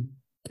 Mm-hmm.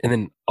 And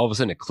then all of a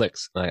sudden it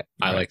clicks. And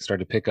I like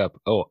started to pick up,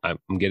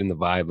 I'm getting the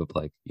vibe of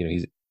like,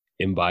 he's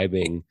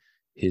imbibing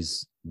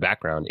his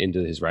background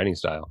into his writing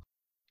style.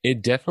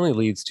 It definitely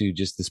leads to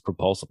just this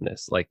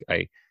propulsiveness. Like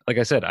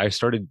I said, I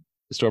started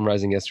Storm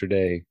Rising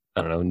yesterday,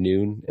 I don't know,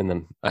 noon. And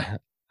then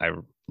I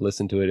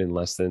listened to it in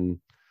less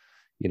than,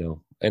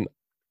 and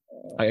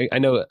I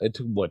know it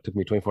took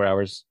me 24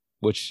 hours,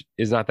 which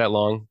is not that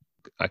long.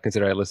 I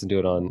consider I listened to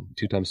it on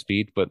 2 times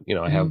speed, but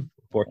I have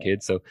 4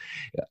 kids. So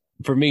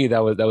for me, that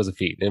was a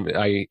feat. And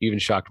I even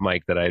shocked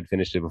Mike that I had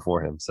finished it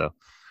before him. So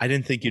I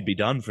didn't think you'd be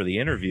done for the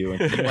interview.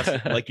 And you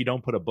must, like, you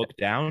don't put a book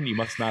down. You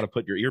must not have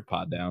put your ear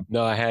pod down.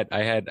 No, I had my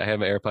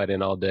AirPod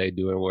in all day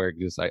doing work.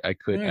 Just I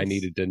could. Nice. I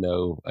needed to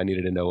know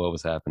what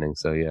was happening.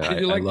 So yeah.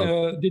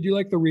 Did you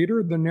like the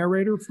reader, the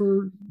narrator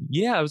for?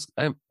 Yeah,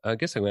 I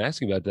guess I'm going to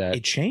ask you about that.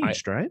 It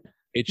changed, right?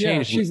 It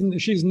changed. Yeah,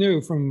 she's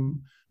new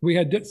from. We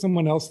had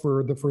someone else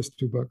for the first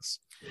 2 books.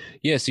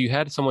 Yeah, so you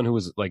had someone who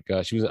was like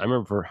I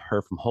remember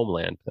her from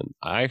Homeland, and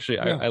I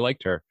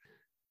liked her,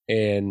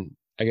 and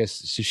I guess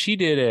so. She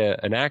did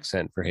an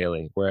accent for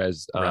Haley,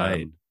 whereas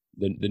the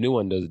new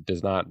one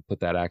does not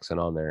put that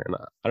accent on there. And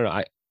I don't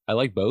know. I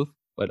like both,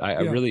 but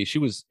I really she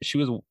was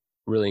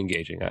really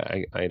engaging.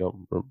 I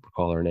don't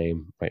recall her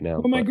name right now.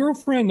 Well, my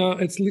girlfriend,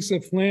 it's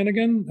Lisa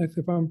Flanagan,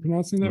 if I'm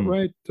pronouncing that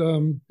right.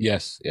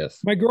 Yes.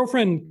 My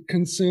girlfriend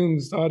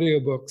consumes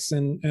audiobooks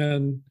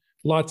and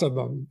lots of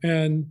them.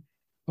 And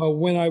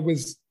when I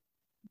was,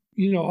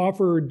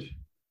 offered,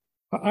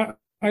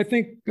 I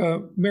think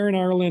Marin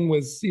Ireland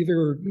was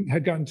either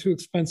had gotten too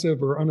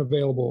expensive or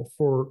unavailable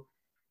for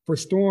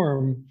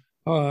Storm.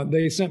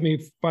 They sent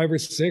me 5 or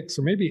 6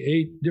 or maybe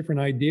 8 different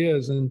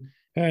ideas,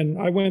 and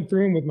I went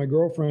through them with my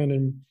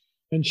girlfriend,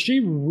 and she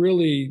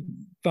really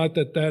thought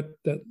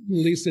that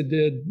Lisa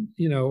did,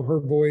 her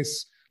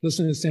voice,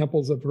 listening to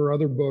samples of her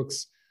other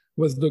books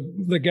was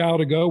the gal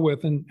to go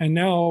with. And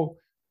now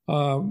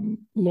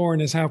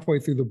Lauren is halfway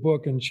through the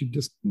book, and she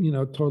just,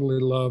 totally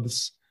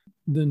loves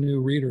the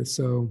new reader.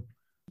 So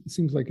it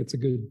seems like it's a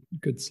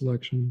good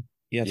selection.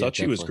 Yeah, I thought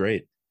she was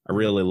great. I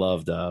really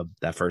loved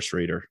that first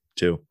reader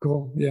too.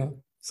 Cool. Yeah,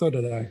 so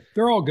did I.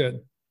 They're all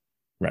good.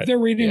 Right. If they're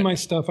reading my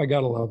stuff, I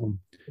gotta love them.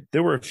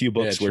 There were a few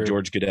books where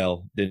George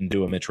Goodell didn't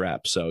do a Mitch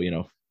Rapp, so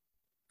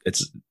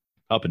it's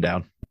up and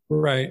down.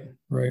 Right.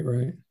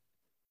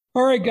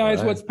 All right, guys.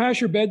 Well, it's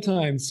past your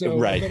bedtime, so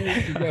right. Better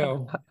let you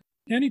go.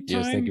 Anytime.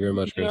 Yes, thank you very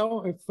much, Chris.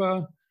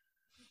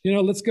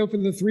 If let's go for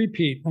the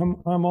 3-peat.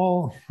 I'm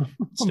all.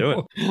 Let's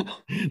do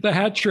it. The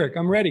hat trick.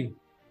 I'm ready.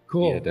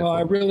 Cool. Yeah, well,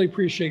 I really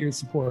appreciate your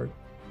support.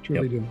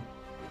 Truly do.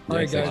 All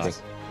right, guys.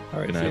 Thanks.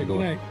 All right. Good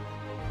night.